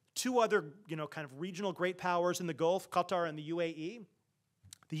horizon, two other kind of regional great powers in the Gulf, Qatar and the UAE.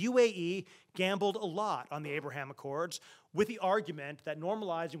 The UAE gambled a lot on the Abraham Accords with the argument that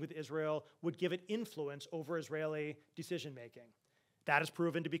normalizing with Israel would give it influence over Israeli decision-making. That has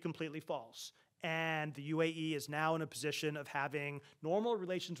proven to be completely false. And the UAE is now in a position of having normal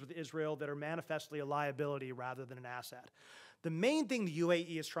relations with Israel that are manifestly a liability rather than an asset. The main thing the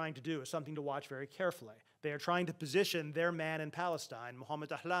UAE is trying to do is something to watch very carefully. They are trying to position their man in Palestine,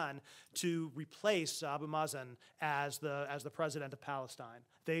 Mohammed Ahlan, to replace Abu Mazen as the president of Palestine.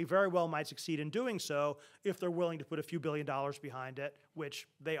 They very well might succeed in doing so if they're willing to put a few $1 billion behind it, which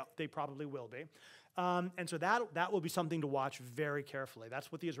they probably will be. And so that will be something to watch very carefully.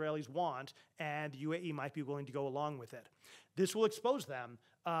 That's what the Israelis want, and the UAE might be willing to go along with it. This will expose them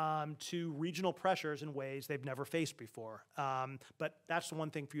to regional pressures in ways they've never faced before. But that's the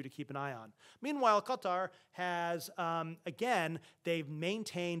one thing for you to keep an eye on. Meanwhile, Qatar has, again, they've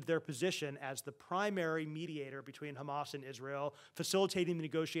maintained their position as the primary mediator between Hamas and Israel, facilitating the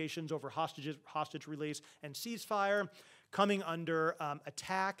negotiations over hostage release and ceasefire, coming under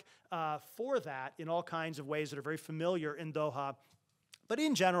attack for that in all kinds of ways that are very familiar in Doha. But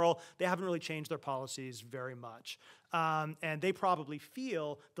in general, they haven't really changed their policies very much. And they probably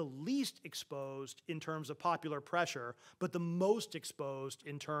feel the least exposed in terms of popular pressure, but the most exposed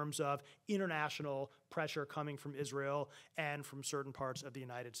in terms of international pressure coming from Israel and from certain parts of the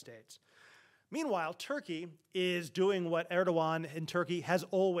United States. Meanwhile, Turkey is doing what Erdogan in Turkey has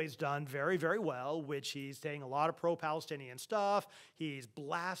always done very, very well, which he's saying a lot of pro-Palestinian stuff. He's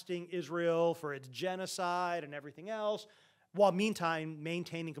blasting Israel for its genocide and everything else, while meantime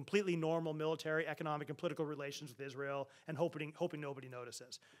maintaining completely normal military, economic, and political relations with Israel and hoping nobody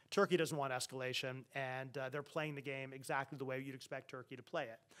notices. Turkey doesn't want escalation, and they're playing the game exactly the way you'd expect Turkey to play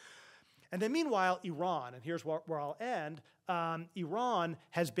it. And then meanwhile, Iran, and here's where I'll end, Iran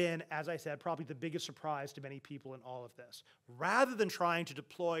has been, as I said, probably the biggest surprise to many people in all of this. Rather than trying to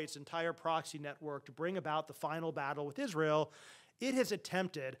deploy its entire proxy network to bring about the final battle with Israel, it has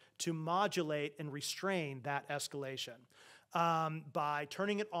attempted to modulate and restrain that escalation by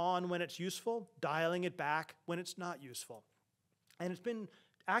turning it on when it's useful, dialing it back when it's not useful. And it's been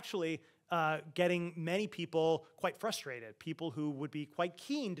actually getting many people quite frustrated. People who would be quite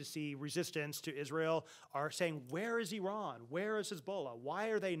keen to see resistance to Israel are saying, where is Iran? Where is Hezbollah? Why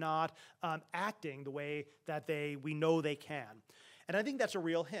are they not acting the way that we know they can? And I think that's a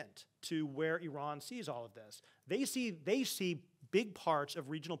real hint to where Iran sees all of this. They see big parts of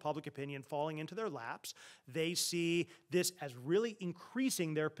regional public opinion falling into their laps. They see this as really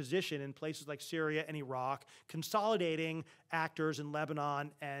increasing their position in places like Syria and Iraq, consolidating actors in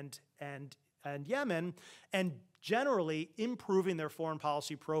Lebanon and Yemen, and generally improving their foreign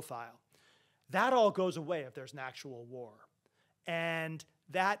policy profile. That all goes away if there's an actual war. And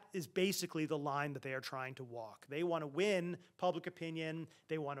that is basically the line that they are trying to walk. They want to win public opinion.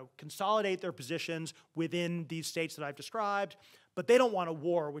 They want to consolidate their positions within these states that I've described. But they don't want a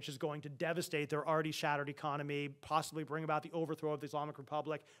war which is going to devastate their already shattered economy, possibly bring about the overthrow of the Islamic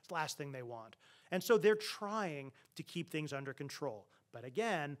Republic. It's the last thing they want. And so they're trying to keep things under control. But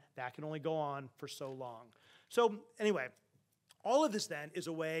again, that can only go on for so long. So anyway, all of this then is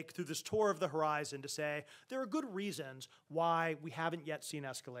a way through this tour of the horizon to say there are good reasons why we haven't yet seen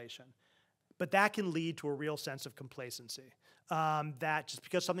escalation. But that can lead to a real sense of complacency, that just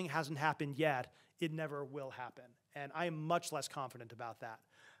because something hasn't happened yet, it never will happen. And I am much less confident about that.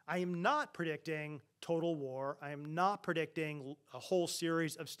 I am not predicting total war. I am not predicting a whole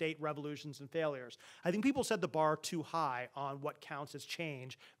series of state revolutions and failures. I think people set the bar too high on what counts as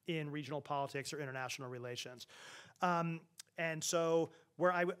change in regional politics or international relations. And so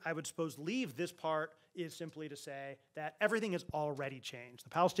where I would suppose leave this part is simply to say that everything has already changed. The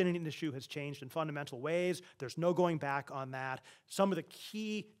Palestinian issue has changed in fundamental ways. There's no going back on that. Some of the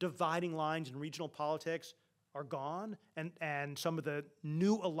key dividing lines in regional politics are gone, and some of the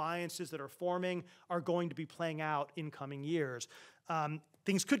new alliances that are forming are going to be playing out in coming years.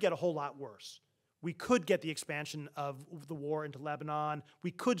 Things could get a whole lot worse. We could get the expansion of the war into Lebanon.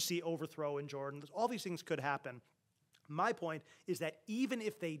 We could see overthrow in Jordan. All these things could happen. My point is that even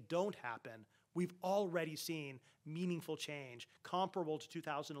if they don't happen, we've already seen meaningful change comparable to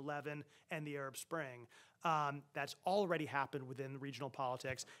 2011 and the Arab Spring. That's already happened within regional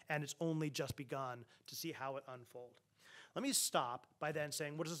politics, and it's only just begun to see how it unfolds. Let me stop by then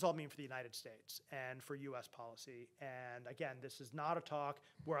saying, what does this all mean for the United States and for U.S. policy? And again, this is not a talk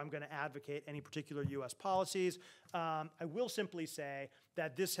where I'm going to advocate any particular U.S. policies. I will simply say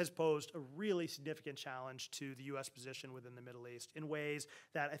that this has posed a really significant challenge to the U.S. position within the Middle East in ways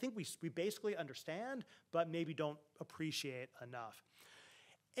that I think we basically understand, but maybe don't appreciate enough.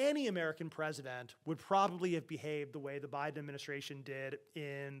 Any American president would probably have behaved the way the Biden administration did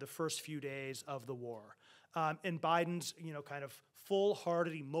in the first few days of the war. And Biden's, kind of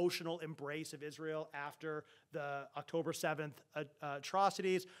full-hearted, emotional embrace of Israel after the October 7th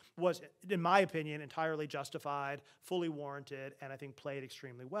atrocities was, in my opinion, entirely justified, fully warranted, and I think played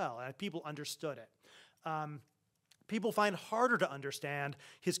extremely well. And people understood it. People find harder to understand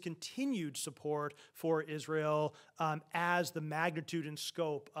his continued support for Israel as the magnitude and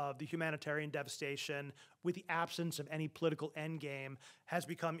scope of the humanitarian devastation with the absence of any political endgame has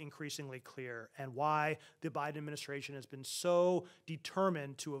become increasingly clear, and why the Biden administration has been so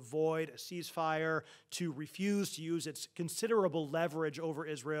determined to avoid a ceasefire, to refuse to use its considerable leverage over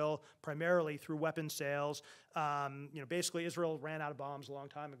Israel, primarily through weapons sales. Basically, Israel ran out of bombs a long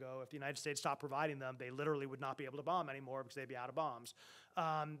time ago. If the United States stopped providing them, they literally would not be able to bomb anymore because they'd be out of bombs.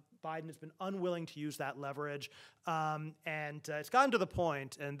 Biden has been unwilling to use that leverage, and it's gotten to the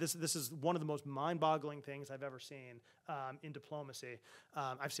point, and this is one of the most mind-boggling things I've ever seen in diplomacy.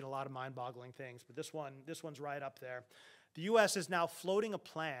 I've seen a lot of mind-boggling things, but this one's right up there. The U.S. is now floating a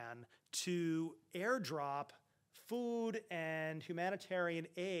plan to airdrop food and humanitarian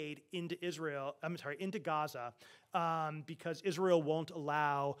aid into into Gaza, because Israel won't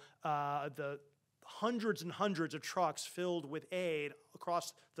allow the hundreds and hundreds of trucks filled with aid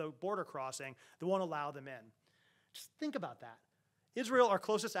across the border crossing. They won't allow them in. Just think about that. Israel, our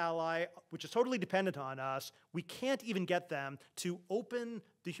closest ally, which is totally dependent on us, we can't even get them to open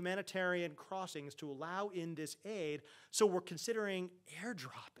the humanitarian crossings to allow in this aid, so we're considering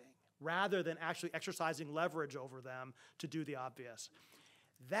airdropping rather than actually exercising leverage over them to do the obvious.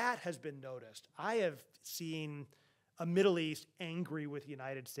 That has been noticed. I have seen a Middle East angry with the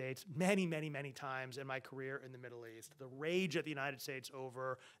United States many, many, many times in my career in the Middle East. The rage at the United States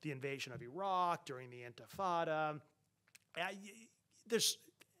over the invasion of Iraq during the Intifada.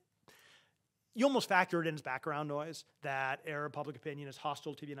 You almost factor it in as background noise that Arab public opinion is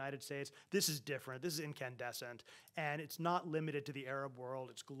hostile to the United States. This is different. This is incandescent. And it's not limited to the Arab world.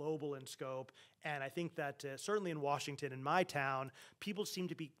 It's global in scope. And I think that certainly in Washington, in my town, people seem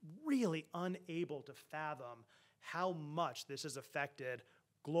to be really unable to fathom how much this has affected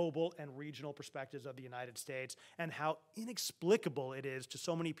global and regional perspectives of the United States, and how inexplicable it is to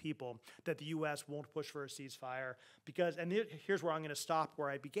so many people that the U.S. won't push for a ceasefire. Because, and here's where I'm going to stop where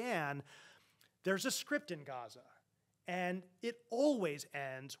I began, there's a script in Gaza, and it always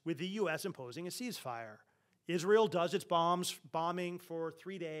ends with the U.S. imposing a ceasefire. Israel does its bombing for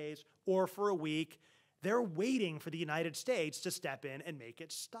 3 days or for a week. They're waiting for the United States to step in and make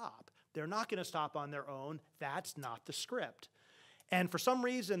it stop. They're not going to stop on their own. That's not the script. And for some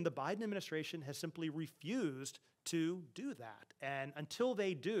reason, the Biden administration has simply refused to do that. And until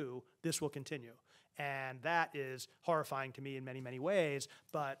they do, this will continue. And that is horrifying to me in many, many ways,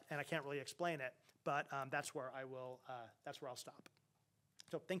 and I can't really explain it, but that's where I'll stop.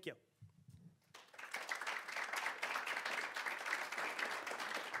 So thank you.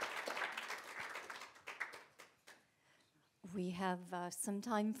 We have some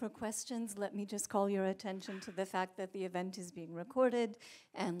time for questions. Let me just call your attention to the fact that the event is being recorded,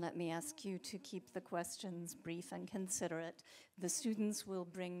 and let me ask you to keep the questions brief and considerate. The students will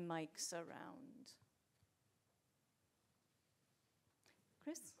bring mics around.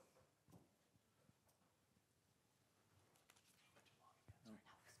 Chris?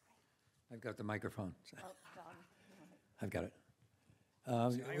 I've got the microphone. Oh, Don. I've got it.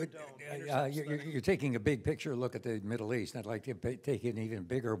 You're taking a big picture look at the Middle East. I'd like to take an even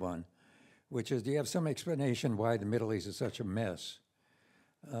bigger one, which is, do you have some explanation why the Middle East is such a mess?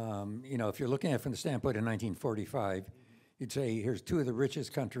 If you're looking at it from the standpoint of 1945, you'd say here's two of the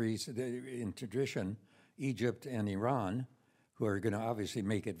richest countries in tradition, Egypt and Iran, who are going to obviously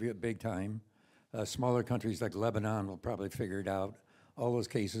make it big time. Smaller countries like Lebanon will probably figure it out. All those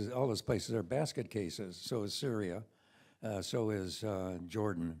places are basket cases. So is Syria, so is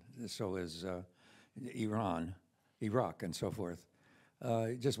Jordan, so is Iran, Iraq, and so forth.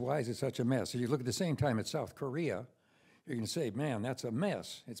 Just why is it such a mess? If you look at the same time at South Korea, you're going to say, man, that's a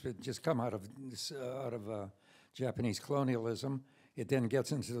mess. It's just come out of Japanese colonialism. It then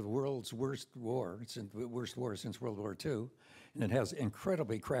gets into the world's worst war. It's the worst war since World War II, and it has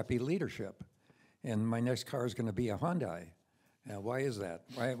incredibly crappy leadership. And my next car is going to be a Hyundai. Why is that?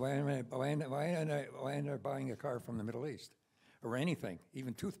 Why am I buying a car from the Middle East, or anything,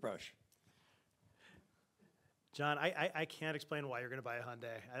 even toothbrush? John, I can't explain why you're going to buy a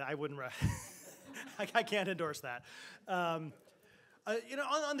Hyundai. I wouldn't. I can't endorse that. On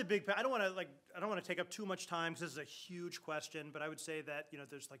the big, I don't want to take up too much time because this is a huge question. But I would say that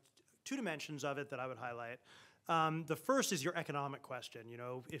there's like two dimensions of it that I would highlight. The first is your economic question.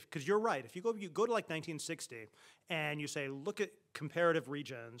 Because you're right. If you go to like 1960 and you say look at comparative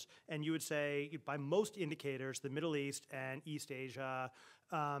regions, and you would say by most indicators the Middle East and East Asia,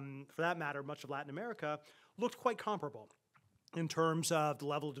 for that matter, much of Latin America, looked quite comparable in terms of the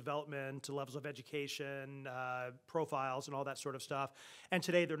level of development, the levels of education, profiles, and all that sort of stuff. And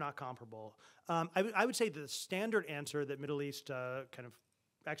today, they're not comparable. I would say the standard answer that Middle East kind of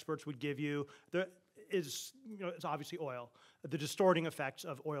experts would give you is it's obviously oil, the distorting effects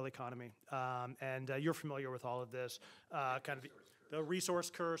of oil economy. And you're familiar with all of this, kind of the resource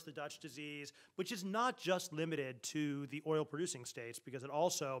curse, the Dutch disease, which is not just limited to the oil-producing states, because it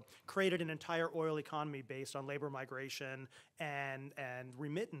also created an entire oil economy based on labor migration and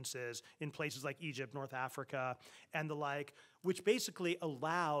remittances in places like Egypt, North Africa, and the like, which basically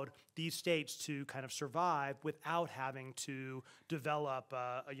allowed these states to kind of survive without having to develop,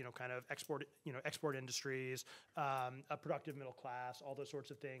 kind of export industries, a productive middle class, all those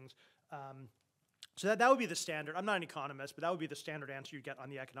sorts of things. So that would be the standard. I'm not an economist, but that would be the standard answer you get on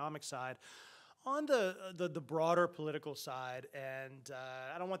the economic side. On the broader political side, and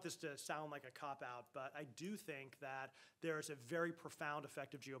I don't want this to sound like a cop-out, but I do think that there is a very profound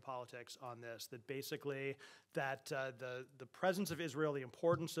effect of geopolitics on this, that basically that the presence of Israel, the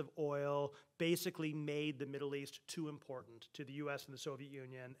importance of oil, basically made the Middle East too important to the US and the Soviet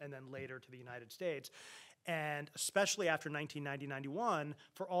Union, and then later to the United States. And especially after 1990-91,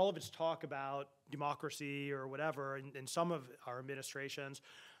 for all of its talk about democracy or whatever in some of our administrations,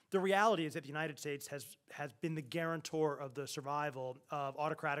 the reality is that the United States has been the guarantor of the survival of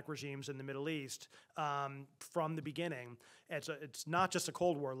autocratic regimes in the Middle East from the beginning. It's not just a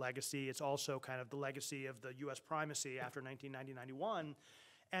Cold War legacy, it's also kind of the legacy of the US primacy after 1990-91.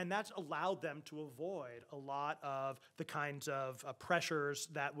 And that's allowed them to avoid a lot of the kinds of pressures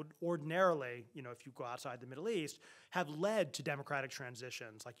that would ordinarily, if you go outside the Middle East, have led to democratic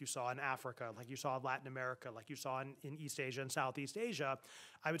transitions, like you saw in Africa, like you saw in Latin America, like you saw in East Asia and Southeast Asia.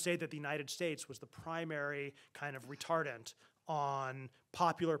 I would say that the United States was the primary kind of retardant on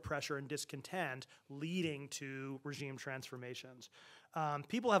popular pressure and discontent leading to regime transformations.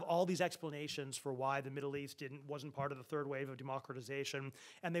 People have all these explanations for why the Middle East wasn't part of the third wave of democratization,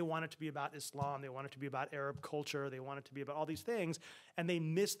 and they want it to be about Islam, they want it to be about Arab culture, they want it to be about all these things, and they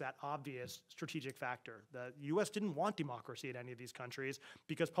miss that obvious strategic factor. The U.S. didn't want democracy in any of these countries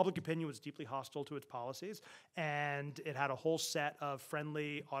because public opinion was deeply hostile to its policies, and it had a whole set of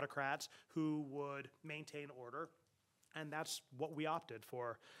friendly autocrats who would maintain order, and that's what we opted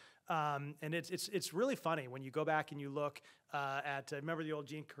for. And it's really funny when you go back and you look at, remember the old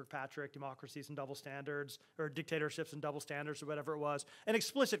Gene Kirkpatrick, Democracies and Double Standards, or Dictatorships and Double Standards, or whatever it was, an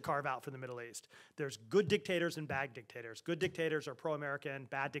explicit carve out for the Middle East. There's good dictators and bad dictators. Good dictators are pro-American,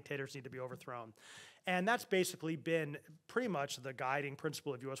 bad dictators need to be overthrown. And that's basically been pretty much the guiding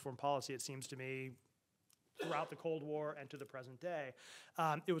principle of US foreign policy, it seems to me, throughout the Cold War and to the present day.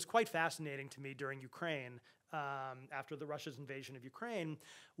 It was quite fascinating to me during Ukraine, after Russia's invasion of Ukraine,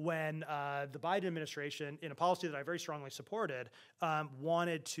 when the Biden administration, in a policy that I very strongly supported,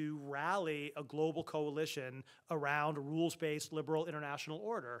 wanted to rally a global coalition around a rules-based liberal international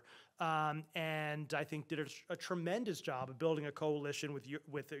order. And I think did a tremendous job of building a coalition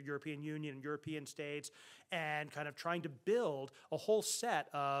with the European Union and European states, and kind of trying to build a whole set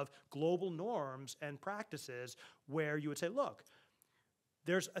of global norms and practices where you would say, look,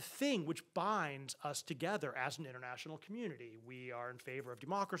 there's a thing which binds us together as an international community. We are in favor of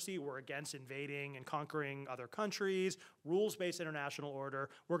democracy. We're against invading and conquering other countries, rules-based international order.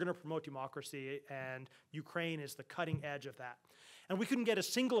 We're going to promote democracy, and Ukraine is the cutting edge of that. And we couldn't get a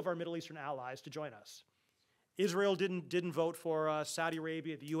single of our Middle Eastern allies to join us. Israel didn't vote for us. Saudi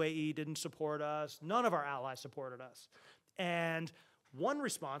Arabia, the UAE didn't support us. None of our allies supported us. And one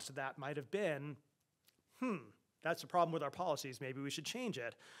response to that might have been, that's the problem with our policies. Maybe we should change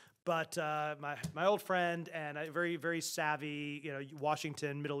it. But my old friend and a very, very savvy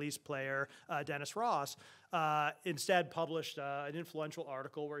Washington Middle East player, Dennis Ross, instead published an influential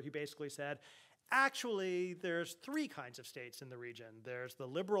article where he basically said, actually, there's three kinds of states in the region. There's the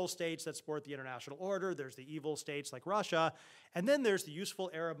liberal states that support the international order. There's the evil states like Russia. And then there's the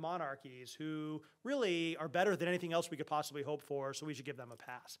useful Arab monarchies who really are better than anything else we could possibly hope for, so we should give them a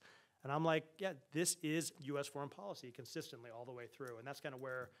pass. And I'm like, yeah, this is U.S. foreign policy consistently all the way through. And that's kind of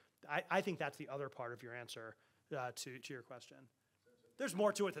where I think that's the other part of your answer to your question. There's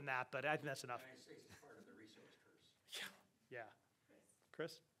more to it than that, but I think that's enough. The United States is part of the resource curse. Yeah.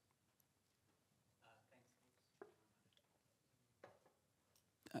 Chris?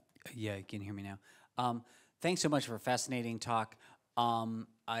 Yeah, you can hear me now. Thanks so much for a fascinating talk.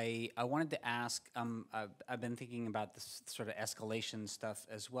 I wanted to ask, I've been thinking about this sort of escalation stuff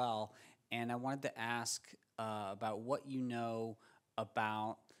as well, and I wanted to ask about what you know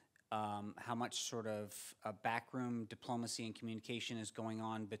about how much sort of backroom diplomacy and communication is going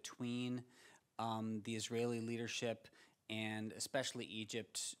on between the Israeli leadership and especially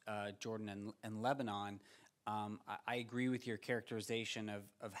Egypt, Jordan, and Lebanon. I agree with your characterization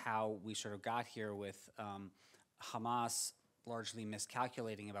of how we sort of got here with Hamas largely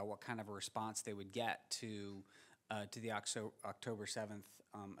miscalculating about what kind of a response they would get to the October 7th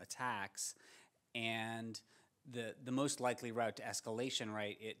attacks, and the most likely route to escalation,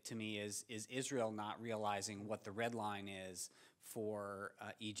 right? To me is Israel not realizing what the red line is for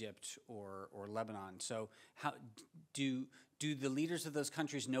Egypt or Lebanon. So how do the leaders of those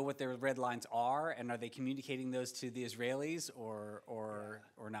countries know what their red lines are, and are they communicating those to the Israelis or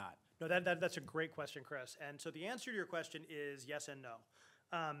not? No, that's a great question, Chris. And so the answer to your question is yes and no,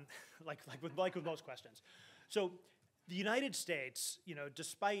 like with most questions. So the United States,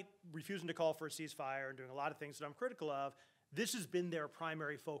 despite refusing to call for a ceasefire and doing a lot of things that I'm critical of, this has been their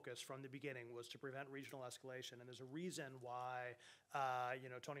primary focus from the beginning, was to prevent regional escalation. And there's a reason why,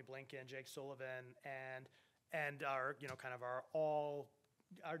 Tony Blinken, Jake Sullivan, and our, kind of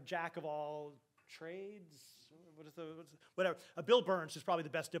our jack of all trades, whatever. Bill Burns is probably the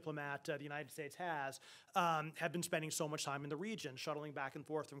best diplomat the United States has, have been spending so much time in the region, shuttling back and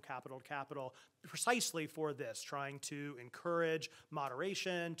forth from capital to capital, precisely for this, trying to encourage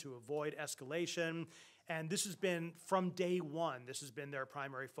moderation, to avoid escalation. And this has been, from day one, this has been their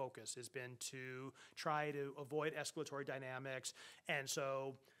primary focus, has been to try to avoid escalatory dynamics. And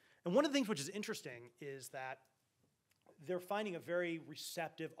one of the things which is interesting is that they're finding a very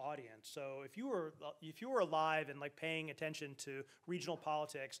receptive audience. So if you were alive and like paying attention to regional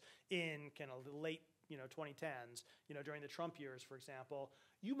politics in kind of the late 2010s, during the Trump years, for example,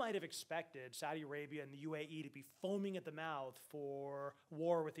 you might have expected Saudi Arabia and the UAE to be foaming at the mouth for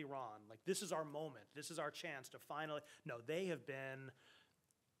war with Iran. Like, this is our moment. This is our chance to finally. No, they have been.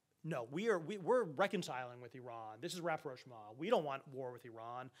 No, we're reconciling with Iran. This is rapprochement. We don't want war with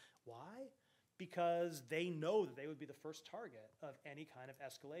Iran. Why? Because they know that they would be the first target of any kind of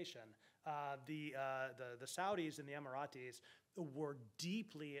escalation. The Saudis and the Emiratis were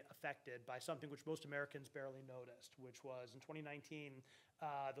deeply affected by something which most Americans barely noticed, which was in 2019,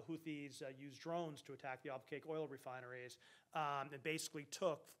 the Houthis used drones to attack the Abqaiq oil refineries and basically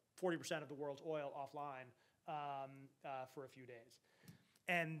took 40% of the world's oil offline for a few days.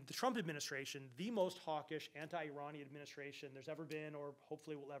 And the Trump administration, the most hawkish anti-Iranian administration there's ever been or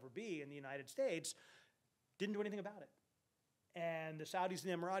hopefully will ever be in the United States, didn't do anything about it. And the Saudis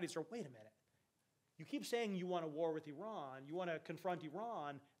and the Emiratis are, wait a minute. You keep saying you want a war with Iran, you want to confront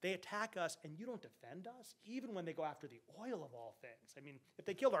Iran, they attack us and you don't defend us, even when they go after the oil of all things. I mean, if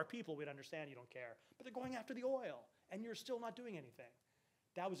they killed our people, we'd understand you don't care. But they're going after the oil and you're still not doing anything.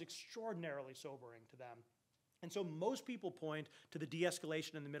 That was extraordinarily sobering to them. And so most people point to the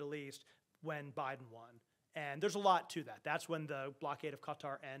de-escalation in the Middle East when Biden won. And there's a lot to that. That's when the blockade of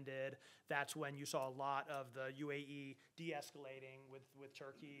Qatar ended. That's when you saw a lot of the UAE de-escalating with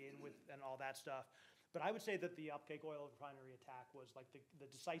Turkey and all that stuff. But I would say that the Abqaiq oil refinery attack was like the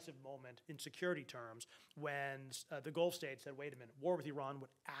decisive moment in security terms when the Gulf states said, wait a minute, war with Iran would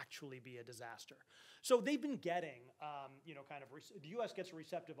actually be a disaster. So they've been getting, the U.S. gets a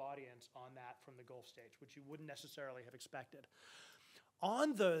receptive audience on that from the Gulf states, which you wouldn't necessarily have expected.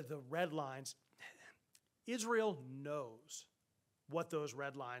 On the red lines, Israel knows what those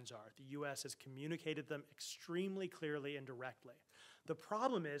red lines are. The U.S. has communicated them extremely clearly and directly. The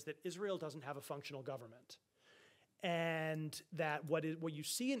problem is that Israel doesn't have a functional government. And that what you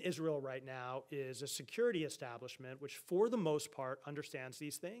see in Israel right now is a security establishment which, for the most part, understands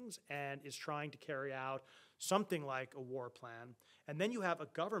these things and is trying to carry out something like a war plan. And then you have a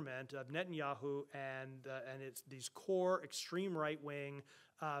government of Netanyahu and it's these core extreme right-wing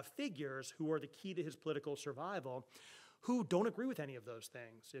figures who are the key to his political survival, who don't agree with any of those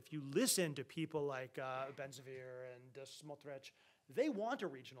things. If you listen to people like Ben-Gvir and Smotrich, they want a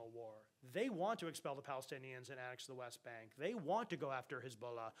regional war. They want to expel the Palestinians and annex the West Bank. They want to go after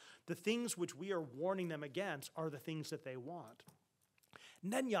Hezbollah. The things which we are warning them against are the things that they want.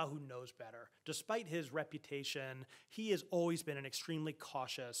 Netanyahu knows better. Despite his reputation, he has always been an extremely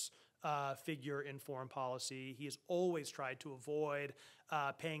cautious figure in foreign policy. He has always tried to avoid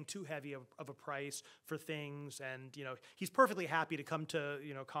paying too heavy of a price for things, and he's perfectly happy to come to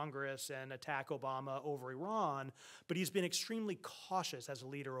Congress and attack Obama over Iran, but he's been extremely cautious as a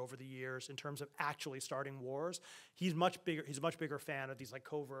leader over the years in terms of actually starting wars. He's a much bigger fan of these like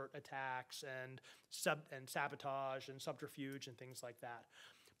covert attacks and sabotage and subterfuge and things like that.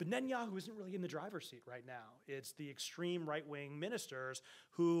 But Netanyahu isn't really in the driver's seat right now. It's the extreme right-wing ministers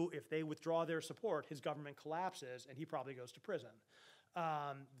who, if they withdraw their support, his government collapses and he probably goes to prison.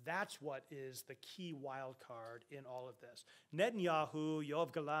 That's what is the key wild card in all of this. Netanyahu,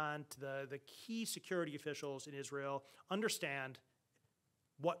 Yoav Gallant, the key security officials in Israel understand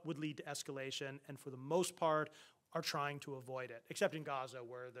what would lead to escalation and for the most part are trying to avoid it, except in Gaza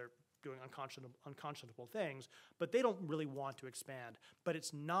where they're doing unconscionable things, but they don't really want to expand. But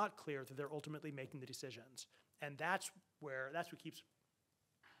it's not clear that they're ultimately making the decisions. And that's what keeps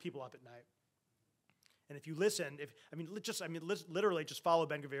people up at night. And if you listen, literally just follow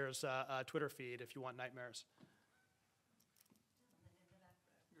Ben-Gvir's Twitter feed if you want nightmares.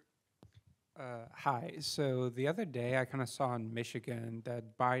 Hi. So the other day, I kind of saw in Michigan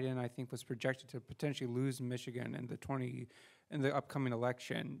that Biden, I think, was projected to potentially lose Michigan in the upcoming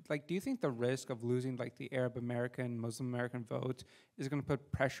election. Like, do you think the risk of losing like the Arab American, Muslim American vote is going to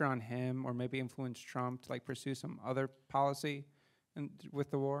put pressure on him, or maybe influence Trump to like pursue some other policy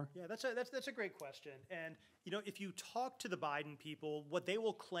with the war? Yeah, that's a great question. And if you talk to the Biden people, what they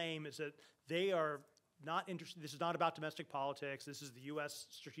will claim is that they are not interested. This is not about domestic politics. This is the U.S.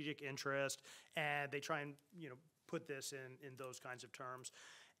 strategic interest, and they try and put this in those kinds of terms.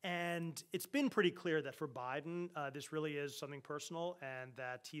 And it's been pretty clear that for Biden, this really is something personal, and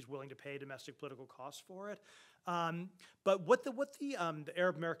that he's willing to pay domestic political costs for it. But what the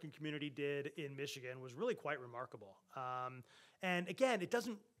Arab American community did in Michigan was really quite remarkable. And again, it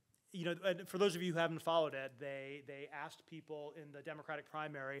doesn't. And for those of you who haven't followed it, they asked people in the Democratic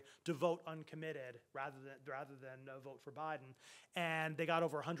primary to vote uncommitted rather than vote for Biden, and they got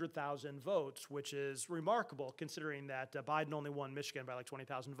over 100,000 votes, which is remarkable considering that Biden only won Michigan by like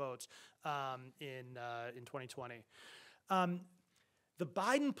 20,000 votes in 2020. The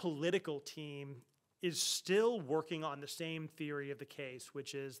Biden political team is still working on the same theory of the case,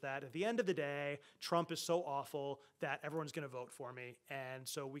 which is that at the end of the day, Trump is so awful that everyone's going to vote for me, and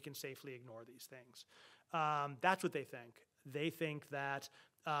so we can safely ignore these things. That's what they think. They think that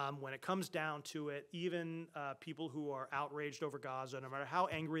when it comes down to it, even people who are outraged over Gaza, no matter how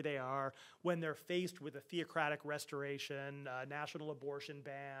angry they are, when they're faced with a theocratic restoration, national abortion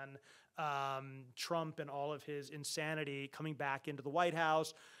ban, Trump and all of his insanity coming back into the White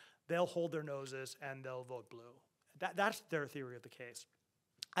House, they'll hold their noses and they'll vote blue. That's their theory of the case.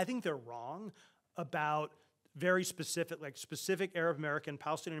 I think they're wrong about very specific Arab American,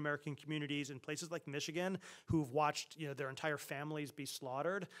 Palestinian American communities in places like Michigan who've watched their entire families be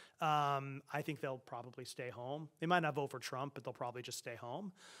slaughtered. I think they'll probably stay home. They might not vote for Trump, but they'll probably just stay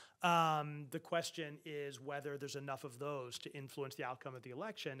home. The question is whether there's enough of those to influence the outcome of the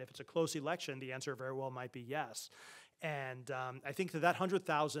election. If it's a close election, the answer very well might be yes. And I think that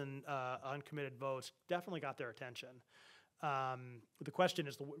 100,000 uncommitted votes definitely got their attention. The question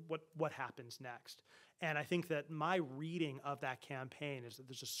is what happens next? And I think that my reading of that campaign is that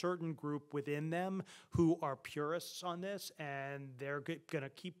there's a certain group within them who are purists on this, and they're going to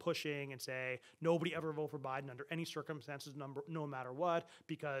keep pushing and say, nobody ever vote for Biden under any circumstances, no matter what,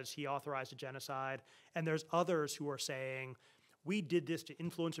 because he authorized a genocide. And there's others who are saying, we did this to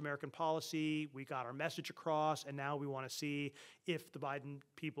influence American policy, we got our message across, and now we want to see if the Biden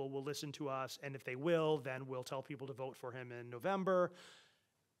people will listen to us, and if they will, then we'll tell people to vote for him in November.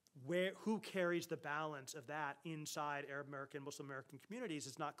 Who carries the balance of that inside Arab American, Muslim American communities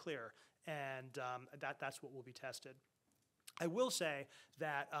is not clear, and that's what will be tested. I will say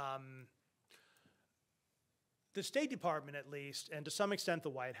that the State Department, at least, and to some extent the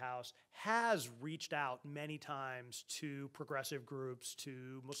White House, has reached out many times to progressive groups,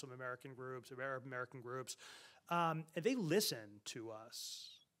 to Muslim American groups, Arab American groups, and they listen to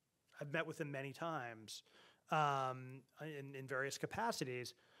us. I've met with them many times in various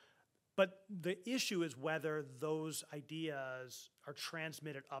capacities. But the issue is whether those ideas are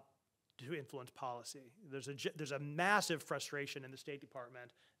transmitted up to influence policy. There's a massive frustration in the State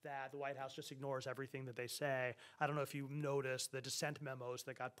Department that the White House just ignores everything that they say. I don't know if you noticed the dissent memos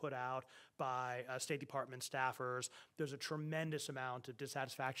that got put out by State Department staffers. There's a tremendous amount of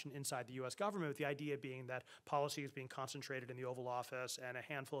dissatisfaction inside the U.S. government, with the idea being that policy is being concentrated in the Oval Office and a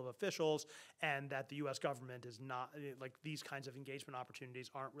handful of officials, and that the U.S. government is not, like, these kinds of engagement opportunities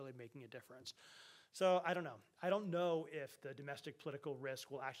aren't really making a difference. So I don't know. I don't know if the domestic political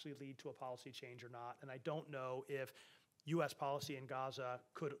risk will actually lead to a policy change or not, and I don't know if U.S. policy in Gaza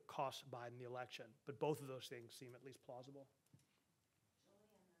could cost Biden the election. But both of those things seem at least plausible.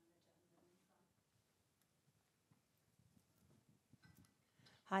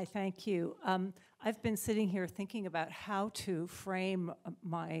 Hi, thank you. I've been sitting here thinking about how to frame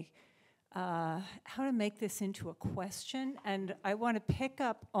how to make this into a question, and I want to pick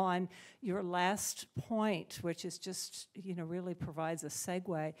up on your last point, which is just, really provides a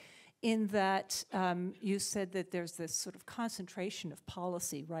segue, in that you said that there's this sort of concentration of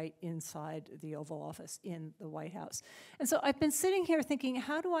policy right inside the Oval Office in the White House. And so I've been sitting here thinking,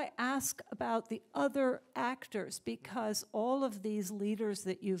 how do I ask about the other actors? Because all of these leaders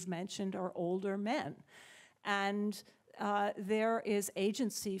that you've mentioned are older men. And there is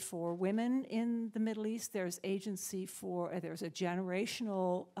agency for women in the Middle East. There's agency for, there's a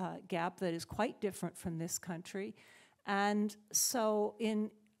generational gap that is quite different from this country. And so in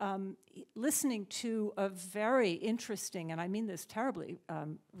listening to a very interesting, and I mean this terribly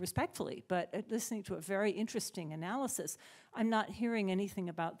respectfully, but listening to a very interesting analysis, I'm not hearing anything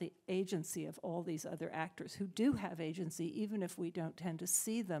about the agency of all these other actors who do have agency, even if we don't tend to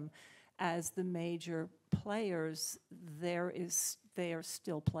see them as the major players. They are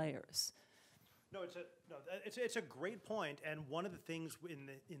still players. No, it's a great point, and one of the things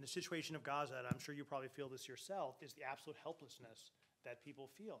in the situation of Gaza, and I'm sure you probably feel this yourself, is the absolute helplessness that people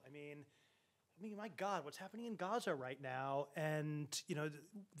feel. I mean, my God, what's happening in Gaza right now? And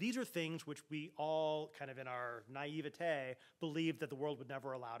these are things which we all, kind of in our naivete, believe that the world would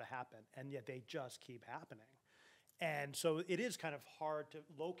never allow to happen, and yet they just keep happening. And so it is kind of hard to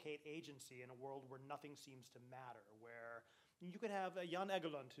locate agency in a world where nothing seems to matter, where you could have Jan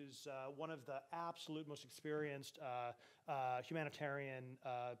Egeland, who's one of the absolute most experienced humanitarian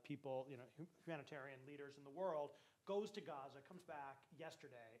people, humanitarian leaders in the world, goes to Gaza, comes back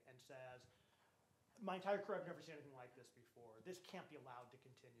yesterday and says, my entire career, I've never seen anything like this before. This can't be allowed to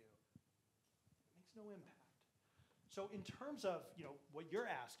continue. It makes no impact. So in terms of what you're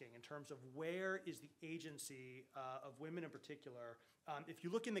asking, in terms of where is the agency of women in particular, if you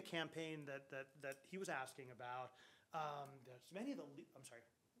look in the campaign that he was asking about, there's many of the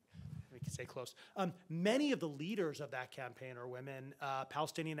we can stay close. Many of the leaders of that campaign are women,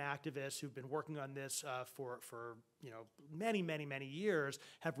 Palestinian activists who've been working on this for many years,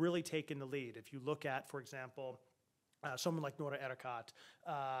 have really taken the lead. If you look at, for example, someone like Noura Erakat,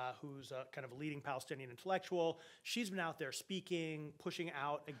 who's kind of a leading Palestinian intellectual. She's been out there speaking, pushing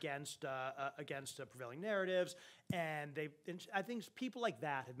out against prevailing narratives, and I think people like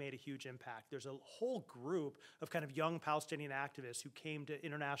that have made a huge impact. There's a whole group of kind of young Palestinian activists who came to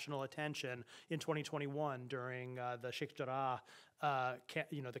international attention in 2021 during the Sheikh Jarrah,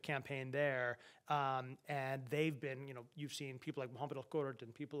 the campaign there, and they've been, you've seen people like Mohammed al-Qurd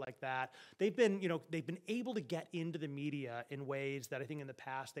and people like that. They've been able to get into the media in ways that I think in the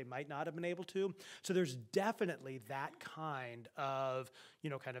past they might not have been able to. So there's definitely that kind of,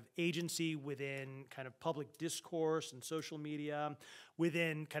 kind of agency within kind of public discourse and social media,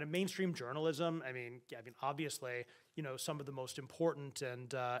 within kind of mainstream journalism. I mean, obviously, some of the most important and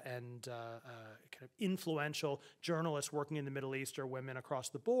kind of influential journalists working in the Middle East are women across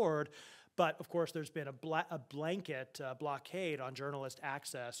the board. But of course, there's been a blanket blockade on journalist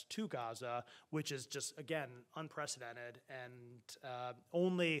access to Gaza, which is just, again, unprecedented. And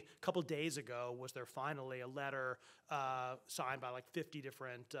only a couple days ago was there finally a letter signed by like 50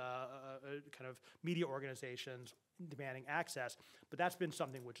 different kind of media organizations demanding access. But that's been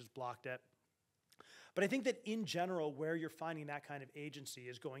something which has blocked it. But I think that in general, where you're finding that kind of agency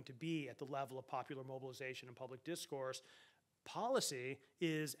is going to be at the level of popular mobilization and public discourse. Policy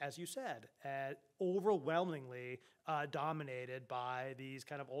is, as you said, overwhelmingly dominated by these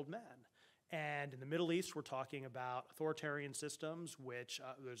kind of old men. And in the Middle East, we're talking about authoritarian systems, which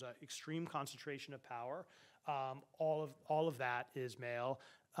there's an extreme concentration of power. All of that is male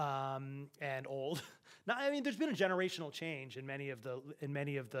and old. Now, I mean, there's been a generational change in many of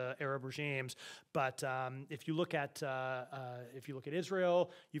the Arab regimes, but if you look at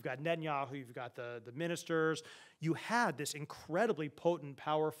Israel, you've got Netanyahu, you've got the ministers. You had this incredibly potent,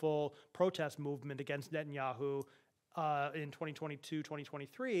 powerful protest movement against Netanyahu in 2022,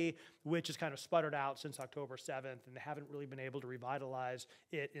 2023, which has kind of sputtered out since October 7th, and they haven't really been able to revitalize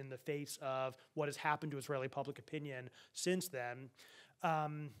it in the face of what has happened to Israeli public opinion since then. Yeah,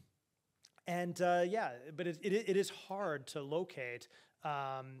 but it is hard to locate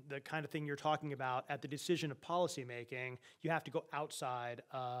the kind of thing you're talking about at the decision of policymaking. You have to go outside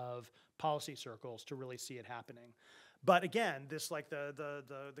of policy circles to really see it happening. But again, this like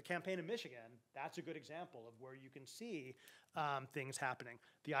the campaign in Michigan, that's a good example of where you can see things happening.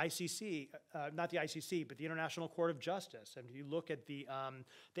 The ICC, not the ICC, but the International Court of Justice. And if you look at the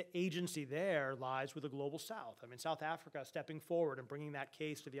agency there lies with the global South. I mean, South Africa stepping forward and bringing that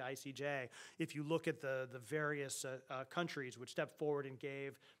case to the ICJ. If you look at the various countries which stepped forward and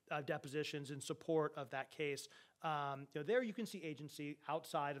gave depositions in support of that case, there you can see agency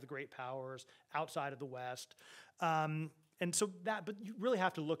outside of the great powers, outside of the West. And so but you really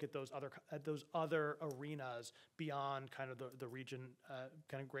have to look at those other arenas beyond kind of the region,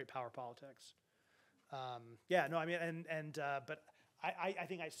 kind of great power politics. Yeah, no, I mean, but I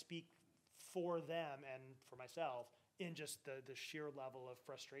think I speak for them and for myself in just the sheer level of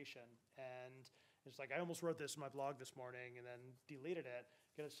frustration. And it's like, I almost wrote this in my blog this morning and then deleted it,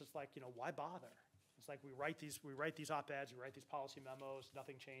 because it's just like, why bother? It's like we write these op-eds, we write these policy memos,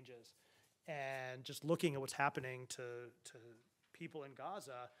 nothing changes. And just looking at what's happening to people in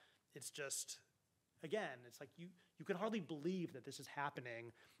Gaza, it's just, again, it's like you can hardly believe that this is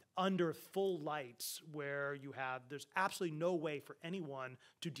happening under full lights, where there's absolutely no way for anyone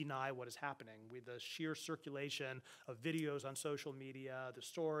to deny what is happening. With the sheer circulation of videos on social media, the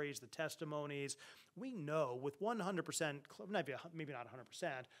stories, the testimonies, we know with 100%, maybe not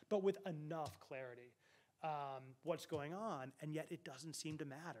 100%, but with enough clarity what's going on, and yet it doesn't seem to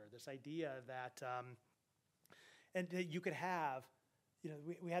matter. This idea that, and that you could have,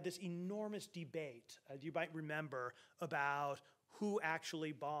 we had this enormous debate, you might remember, about who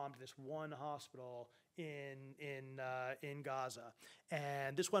actually bombed this one hospital in Gaza.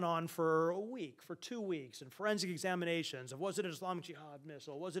 And this went on for a week, for 2 weeks, and forensic examinations of, was it an Islamic Jihad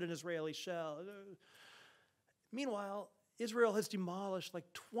missile? Was it an Israeli shell? Meanwhile, Israel has demolished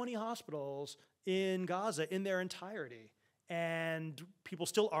like 20 hospitals in Gaza in their entirety. And people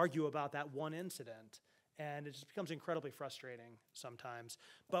still argue about that one incident. And it just becomes incredibly frustrating sometimes.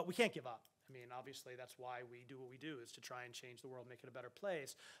 But we can't give up. I mean, obviously, that's why we do what we do, is to try and change the world, make it a better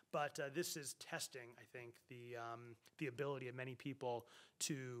place. But this is testing, I think, the ability of many people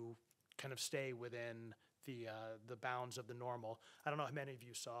to kind of stay within the bounds of the normal. I don't know how many of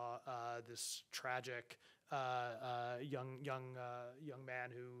you saw this tragic young man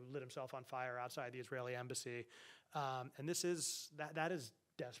who lit himself on fire outside the Israeli embassy, and that is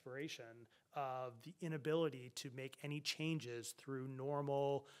desperation of the inability to make any changes through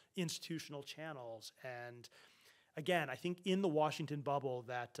normal institutional channels. And again, I think in the Washington bubble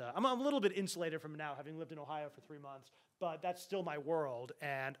that I'm a little bit insulated from now, having lived in Ohio for 3 months, but that's still my world.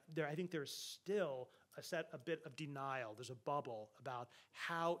 And I think there's still a bit of denial. There's a bubble about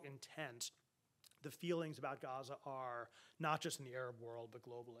how intense the feelings about Gaza are, not just in the Arab world, but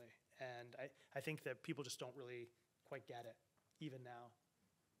globally. And I think that people just don't really quite get it, even now.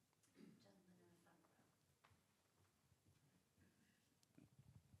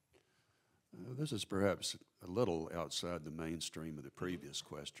 This is perhaps a little outside the mainstream of the previous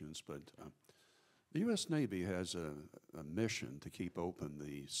questions, but the U.S. Navy has a mission to keep open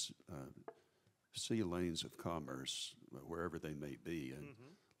these sea lanes of commerce, wherever they may be, and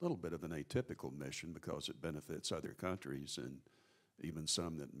a little bit of an atypical mission because it benefits other countries and even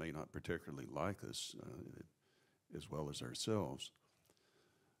some that may not particularly like us as well as ourselves.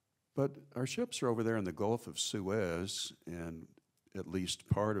 But our ships are over there in the Gulf of Suez, and at least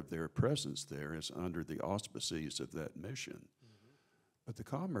part of their presence there is under the auspices of that mission. But the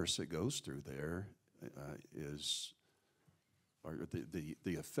commerce that goes through there the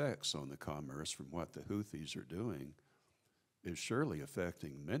effects on the commerce from what the Houthis are doing is surely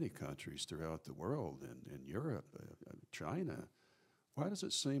affecting many countries throughout the world, in Europe, China. Why does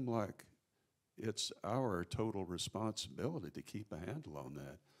it seem like it's our total responsibility to keep a handle on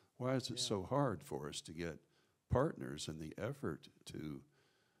that? Why is it so hard for us to get partners in the effort to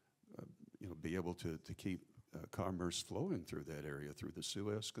be able to keep commerce flowing through that area, through the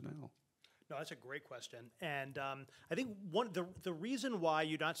Suez Canal? No, that's a great question. And I think the reason why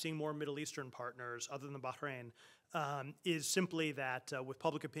you're not seeing more Middle Eastern partners other than Bahrain is simply that with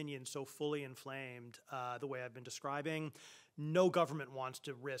public opinion so fully inflamed the way I've been describing, no government wants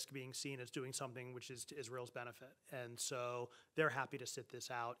to risk being seen as doing something which is to Israel's benefit. And so they're happy to sit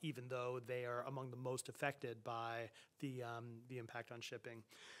this out, even though they are among the most affected by the impact on shipping.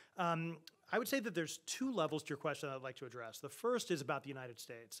 I would say that there's two levels to your question I'd like to address. The first is about the United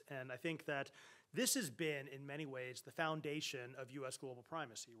States, and I think that this has been, in many ways, the foundation of U.S. global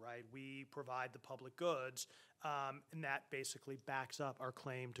primacy, right? We provide the public goods, and that basically backs up our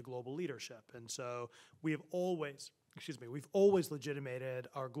claim to global leadership. And so we have always, we've always legitimated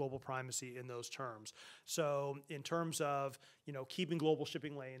our global primacy in those terms. So in terms of, keeping global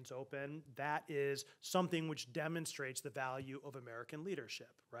shipping lanes open, that is something which demonstrates the value of American leadership,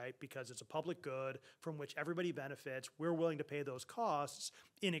 right? Because it's a public good from which everybody benefits. We're willing to pay those costs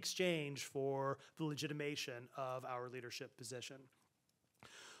in exchange for the legitimation of our leadership position.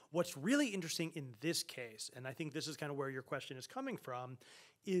 What's really interesting in this case, and I think this is kind of where your question is coming from,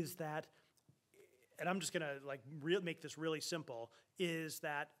 is that, and I'm just gonna make this really simple, is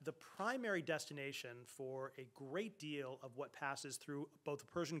that the primary destination for a great deal of what passes through both the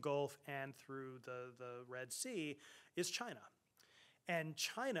Persian Gulf and through the Red Sea is China. And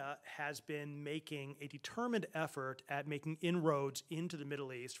China has been making a determined effort at making inroads into the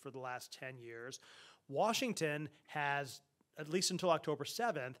Middle East for the last 10 years. Washington has, at least until October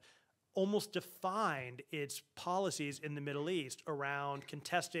 7th, almost defined its policies in the Middle East around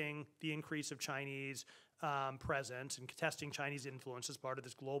contesting the increase of Chinese presence and contesting Chinese influence as part of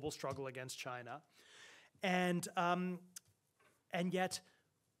this global struggle against China. And yet,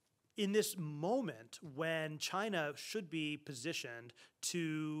 in this moment when China should be positioned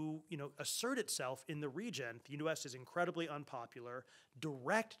to assert itself in the region, the U.S. is incredibly unpopular,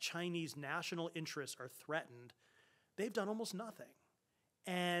 direct Chinese national interests are threatened, they've done almost nothing.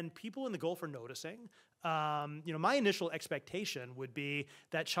 And people in the Gulf are noticing. My initial expectation would be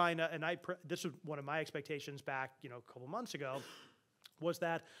that China, and this was one of my expectations back, a couple months ago, was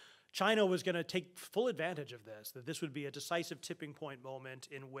that China was going to take full advantage of this, that this would be a decisive tipping point moment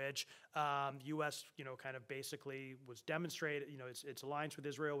in which the U.S., kind of basically was demonstrated, its alliance with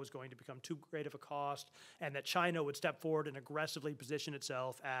Israel was going to become too great of a cost, and that China would step forward and aggressively position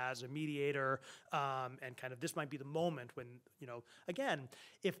itself as a mediator, and kind of this might be the moment when, again,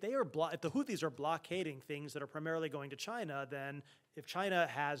 if the Houthis are blockading things that are primarily going to China, then if China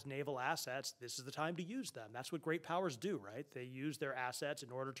has naval assets, this is the time to use them. That's what great powers do, right? They use their assets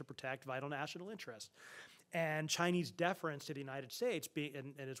in order to protect vital national interests. And Chinese deference to the United States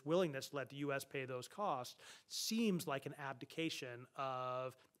and its willingness to let the U.S. pay those costs seems like an abdication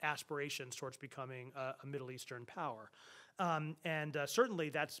of aspirations towards becoming a Middle Eastern power.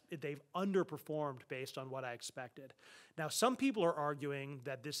 Certainly they've underperformed based on what I expected. Now, some people are arguing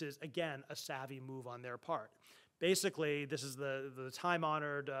that this is, again, a savvy move on their part. Basically, this is the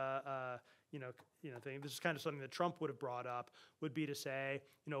time-honored, thing. This is kind of something that Trump would have brought up, would be to say,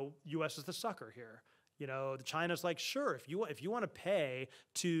 U.S. is the sucker here. China's like, sure, if you want to pay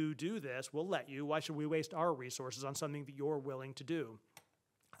to do this, we'll let you. Why should we waste our resources on something that you're willing to do?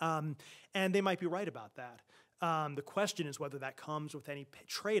 And they might be right about that. The question is whether that comes with any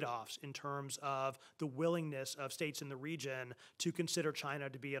trade-offs in terms of the willingness of states in the region to consider China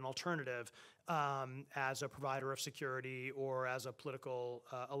to be an alternative as a provider of security or as a political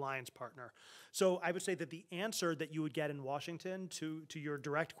alliance partner. So I would say that the answer that you would get in Washington to your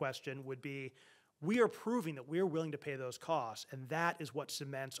direct question would be, we are proving that we're willing to pay those costs, and that is what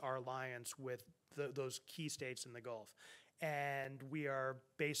cements our alliance with those key states in the Gulf. And we are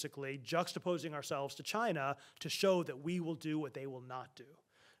basically juxtaposing ourselves to China to show that we will do what they will not do.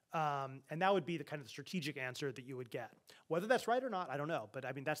 And that would be the kind of strategic answer that you would get. Whether that's right or not, I don't know, but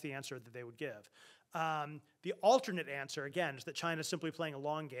I mean, that's the answer that they would give. The alternate answer, again, is that China's simply playing a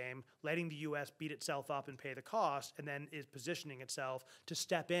long game, letting the U.S. beat itself up and pay the cost, and then is positioning itself to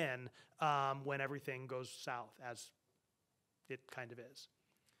step in when everything goes south, as it kind of is.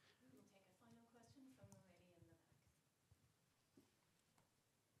 We'll take a final question from the lady in the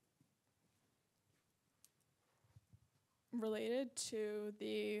back. Related to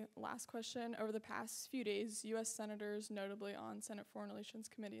the last question, over the past few days, U.S. senators, notably on Senate Foreign Relations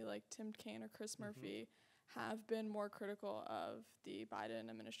Committee, like Tim Kaine or Chris Murphy, have been more critical of the Biden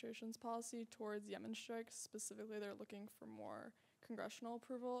administration's policy towards Yemen strikes. Specifically, they're looking for more congressional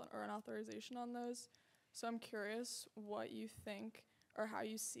approval or an authorization on those. So I'm curious what you think or how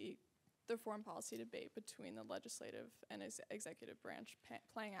you see the foreign policy debate between the legislative and executive branch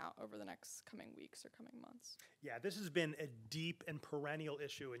playing out over the next coming weeks or coming months? Yeah, this has been a deep and perennial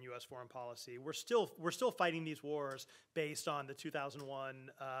issue in U.S. foreign policy. We're still fighting these wars based on the 2001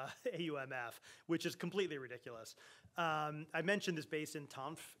 AUMF, which is completely ridiculous. I mentioned this base in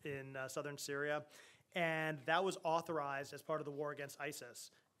Tanf in southern Syria, and that was authorized as part of the war against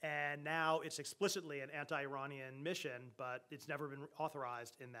ISIS. And now it's explicitly an anti-Iranian mission, but it's never been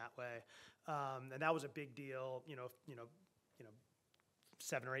authorized in that way. And that was a big deal,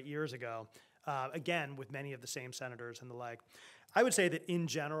 7 or 8 years ago. Again, with many of the same senators and the like. I would say that in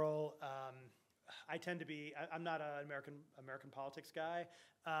general, I tend to be, I'm not an American politics guy.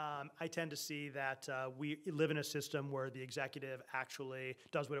 I tend to see that we live in a system where the executive actually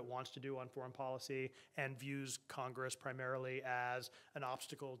does what it wants to do on foreign policy and views Congress primarily as an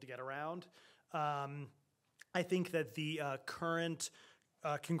obstacle to get around. I think that the current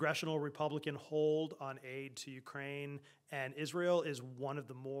congressional Republican hold on aid to Ukraine and Israel is one of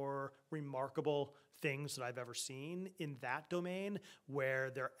the more remarkable things that I've ever seen in that domain,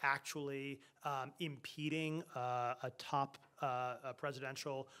 where they're actually impeding a top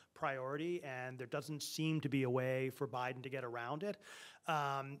presidential priority, and there doesn't seem to be a way for Biden to get around it.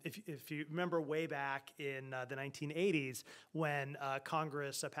 If you remember way back in the 1980s, when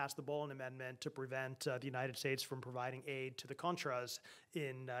Congress passed the Bolin Amendment to prevent the United States from providing aid to the Contras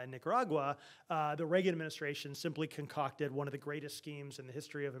in Nicaragua, the Reagan administration simply concocted one of the greatest schemes in the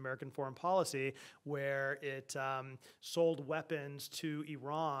history of American foreign policy, where it sold weapons to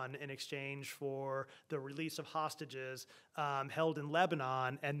Iran in exchange for the release of hostages held in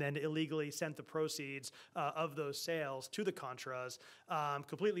Lebanon, and then illegally sent the proceeds of those sales to the Contras,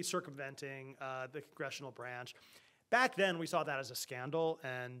 completely circumventing the congressional branch. Back then, we saw that as a scandal,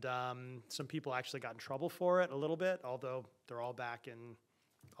 and some people actually got in trouble for it a little bit, although they're all back in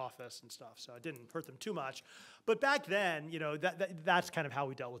office and stuff, so it didn't hurt them too much. But back then, that's kind of how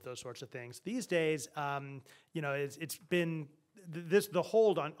we dealt with those sorts of things. These days, it's been the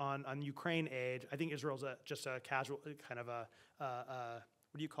hold on Ukraine aid. I think Israel's just a casual kind of a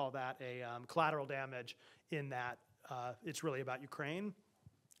what do you call that? A collateral damage in that it's really about Ukraine.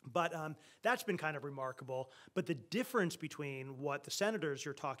 But that's been kind of remarkable. But the difference between what the senators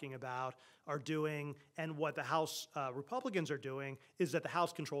you're talking about are doing and what the House Republicans are doing is that the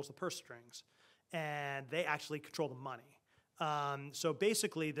House controls the purse strings, and they actually control the money. So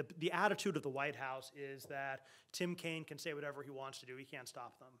basically, the attitude of the White House is that Tim Kaine can say whatever he wants to do. He can't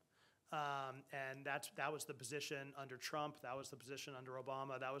stop them. And that was the position under Trump. That was the position under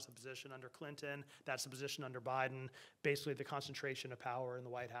Obama. That was the position under Clinton. That's the position under Biden. Basically, the concentration of power in the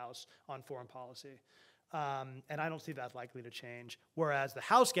White House on foreign policy. And I don't see that likely to change. Whereas the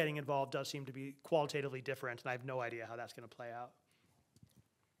House getting involved does seem to be qualitatively different, and I have no idea how that's going to play out.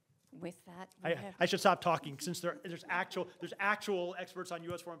 With that, I should stop talking since there's actual experts on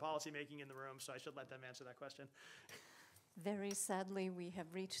U.S. foreign policy making in the room, so I should let them answer that question. very sadly, we have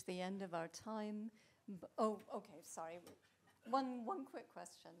reached the end of our time. Oh, okay, sorry. One quick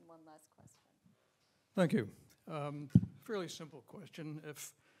question, one last question. Thank you. Fairly simple question.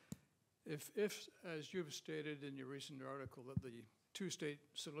 If, as you've stated in your recent article, that the two-state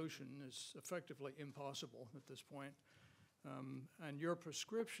solution is effectively impossible at this point, and your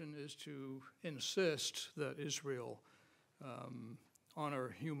prescription is to insist that Israel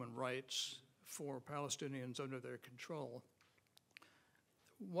honor human rights for Palestinians under their control,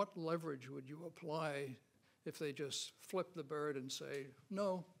 what leverage would you apply if they just flip the bird and say,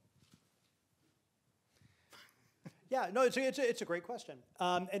 no? Yeah, no, it's a great question.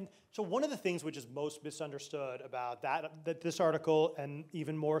 And so one of the things which is most misunderstood about that this article, and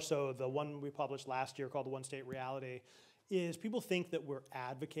even more so the one we published last year called The One-State Reality, is people think that we're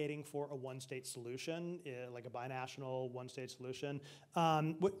advocating for a one-state solution, like a binational one-state solution.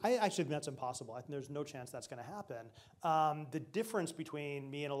 I actually think that's impossible. I think there's no chance that's going to happen. The difference between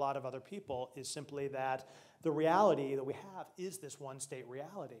me and a lot of other people is simply that the reality that we have is this one-state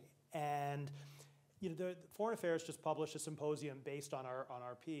reality. And the Foreign Affairs just published a symposium based on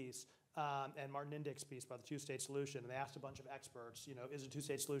our piece, and Martin Indyck's piece about the two-state solution. And they asked a bunch of experts, is a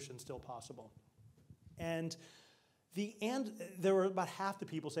two-state solution still possible? And there were about half the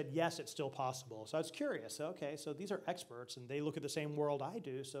people said, yes, it's still possible. So I was curious, okay, so these are experts, and they look at the same world I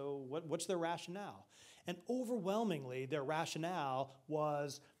do, so what's their rationale? And overwhelmingly, their rationale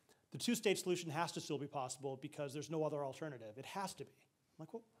was the two-state solution has to still be possible because there's no other alternative. It has to be. I'm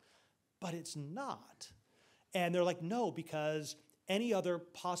like, well, but it's not. And they're like, no, because any other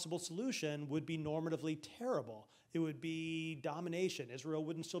possible solution would be normatively terrible. It would be domination. Israel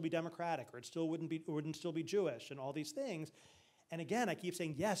wouldn't still be democratic, or it wouldn't still be Jewish, and all these things. And again, I keep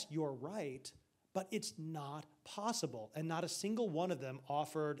saying, yes, you're right, but it's not possible. And not a single one of them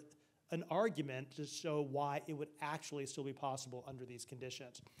offered an argument to show why it would actually still be possible under these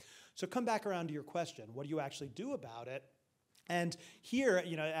conditions. So come back around to your question. What do you actually do about it? And here,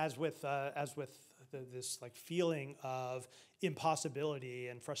 you know, as with this like feeling of impossibility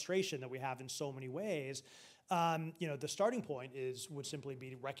and frustration that we have in so many ways, you know, the starting point would simply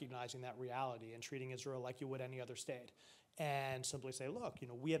be recognizing that reality and treating Israel like you would any other state, and simply say, look, you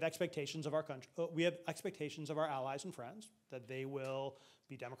know, we have expectations of our country, we have expectations of our allies and friends that they will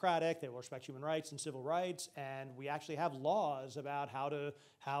be democratic, they will respect human rights and civil rights, and we actually have laws about how to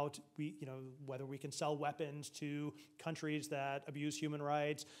we, you know, whether we can sell weapons to countries that abuse human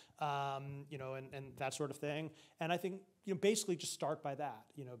rights, you know, and that sort of thing. And I think, you know, basically just start by that.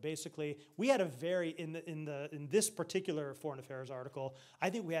 You know, basically we had a very in this particular foreign affairs article, I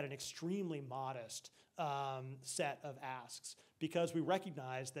think we had an extremely modest set of asks, because we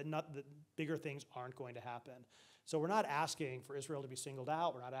recognize that that bigger things aren't going to happen. So we're not asking for Israel to be singled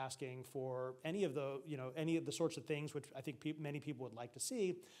out. We're not asking for any of the, you know, any of the sorts of things which I think many people would like to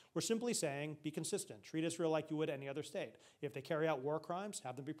see. We're simply saying, be consistent. Treat Israel like you would any other state. If they carry out war crimes,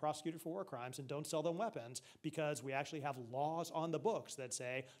 have them be prosecuted for war crimes, and don't sell them weapons, because we actually have laws on the books that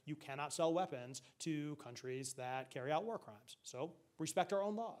say you cannot sell weapons to countries that carry out war crimes. So respect our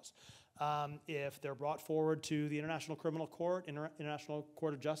own laws. If they're brought forward to the International Criminal Court, International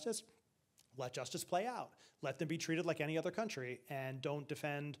Court of Justice, let justice play out. Let them be treated like any other country, and don't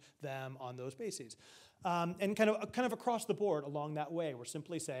defend them on those bases. And kind of across the board along that way, we're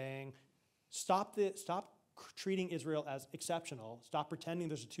simply saying, stop treating Israel as exceptional, stop pretending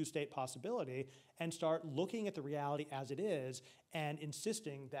there's a two-state possibility, and start looking at the reality as it is and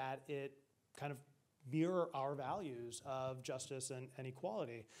insisting that it kind of mirror our values of justice and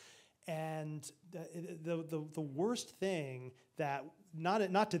equality. And the worst thing that,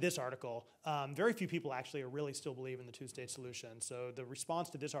 not to this article, very few people actually really still believe in the two-state solution. So the response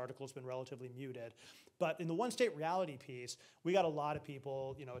to this article has been relatively muted. But in the one-state reality piece, we got a lot of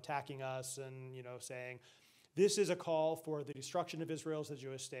people, you know, attacking us and, you know, saying, this is a call for the destruction of Israel as a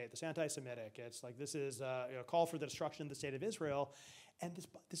Jewish state. This anti-Semitic. It's like, this is a call for the destruction of the state of Israel. And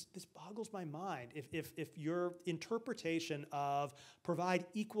this boggles my mind. If your interpretation of provide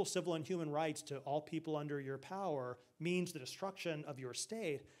equal civil and human rights to all people under your power means the destruction of your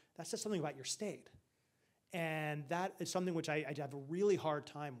state, that says something about your state. And that is something which I have a really hard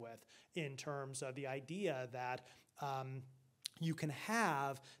time with, in terms of the idea that you can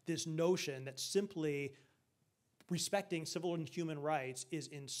have this notion that simply respecting civil and human rights is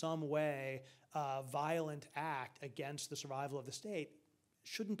in some way a violent act against the survival of the state.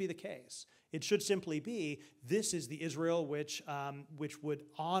 Shouldn't be the case. It should simply be, this is the Israel which would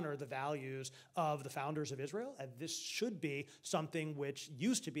honor the values of the founders of Israel, and this should be something which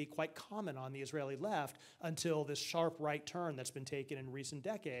used to be quite common on the Israeli left until this sharp right turn that's been taken in recent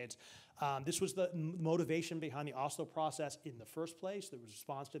decades. This was the motivation behind the Oslo process in the first place. There was a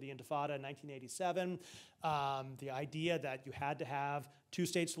response to the Intifada in 1987. The idea that you had to have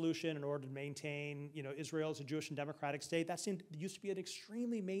two-state solution in order to maintain, you know, Israel as a Jewish and democratic state, that used to be an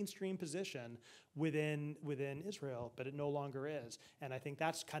extremely mainstream position within Israel, but it no longer is. And I think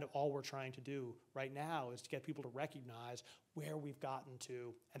that's kind of all we're trying to do right now, is to get people to recognize where we've gotten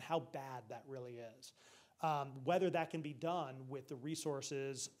to and how bad that really is. Whether that can be done with the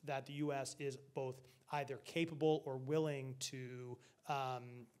resources that the U.S. is both either capable or willing to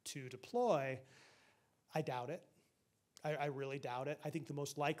deploy, I doubt it. I really doubt it. I think the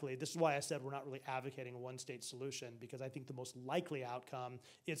most likely, this is why I said we're not really advocating a one-state solution, because I think the most likely outcome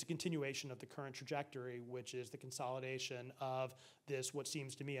is a continuation of the current trajectory, which is the consolidation of this, what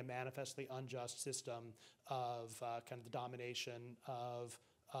seems to me a manifestly unjust system of kind of the domination of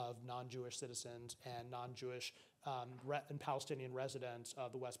non-Jewish citizens and non-Jewish and Palestinian residents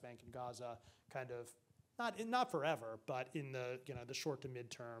of the West Bank and Gaza, kind of not forever, but in the, you know, the short to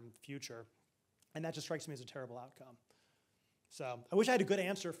midterm future. And that just strikes me as a terrible outcome. So I wish I had a good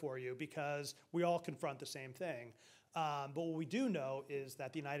answer for you, because we all confront the same thing. But what we do know is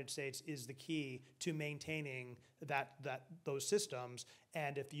that the United States is the key to maintaining those systems.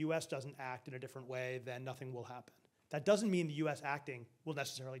 And if the U.S. doesn't act in a different way, then nothing will happen. That doesn't mean the U.S. acting will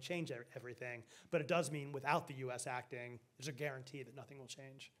necessarily change everything, but it does mean without the U.S. acting, there's a guarantee that nothing will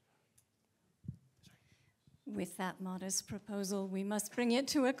change. With that modest proposal, we must bring it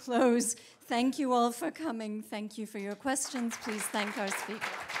to a close. Thank you all for coming. Thank you for your questions. Please thank our speaker.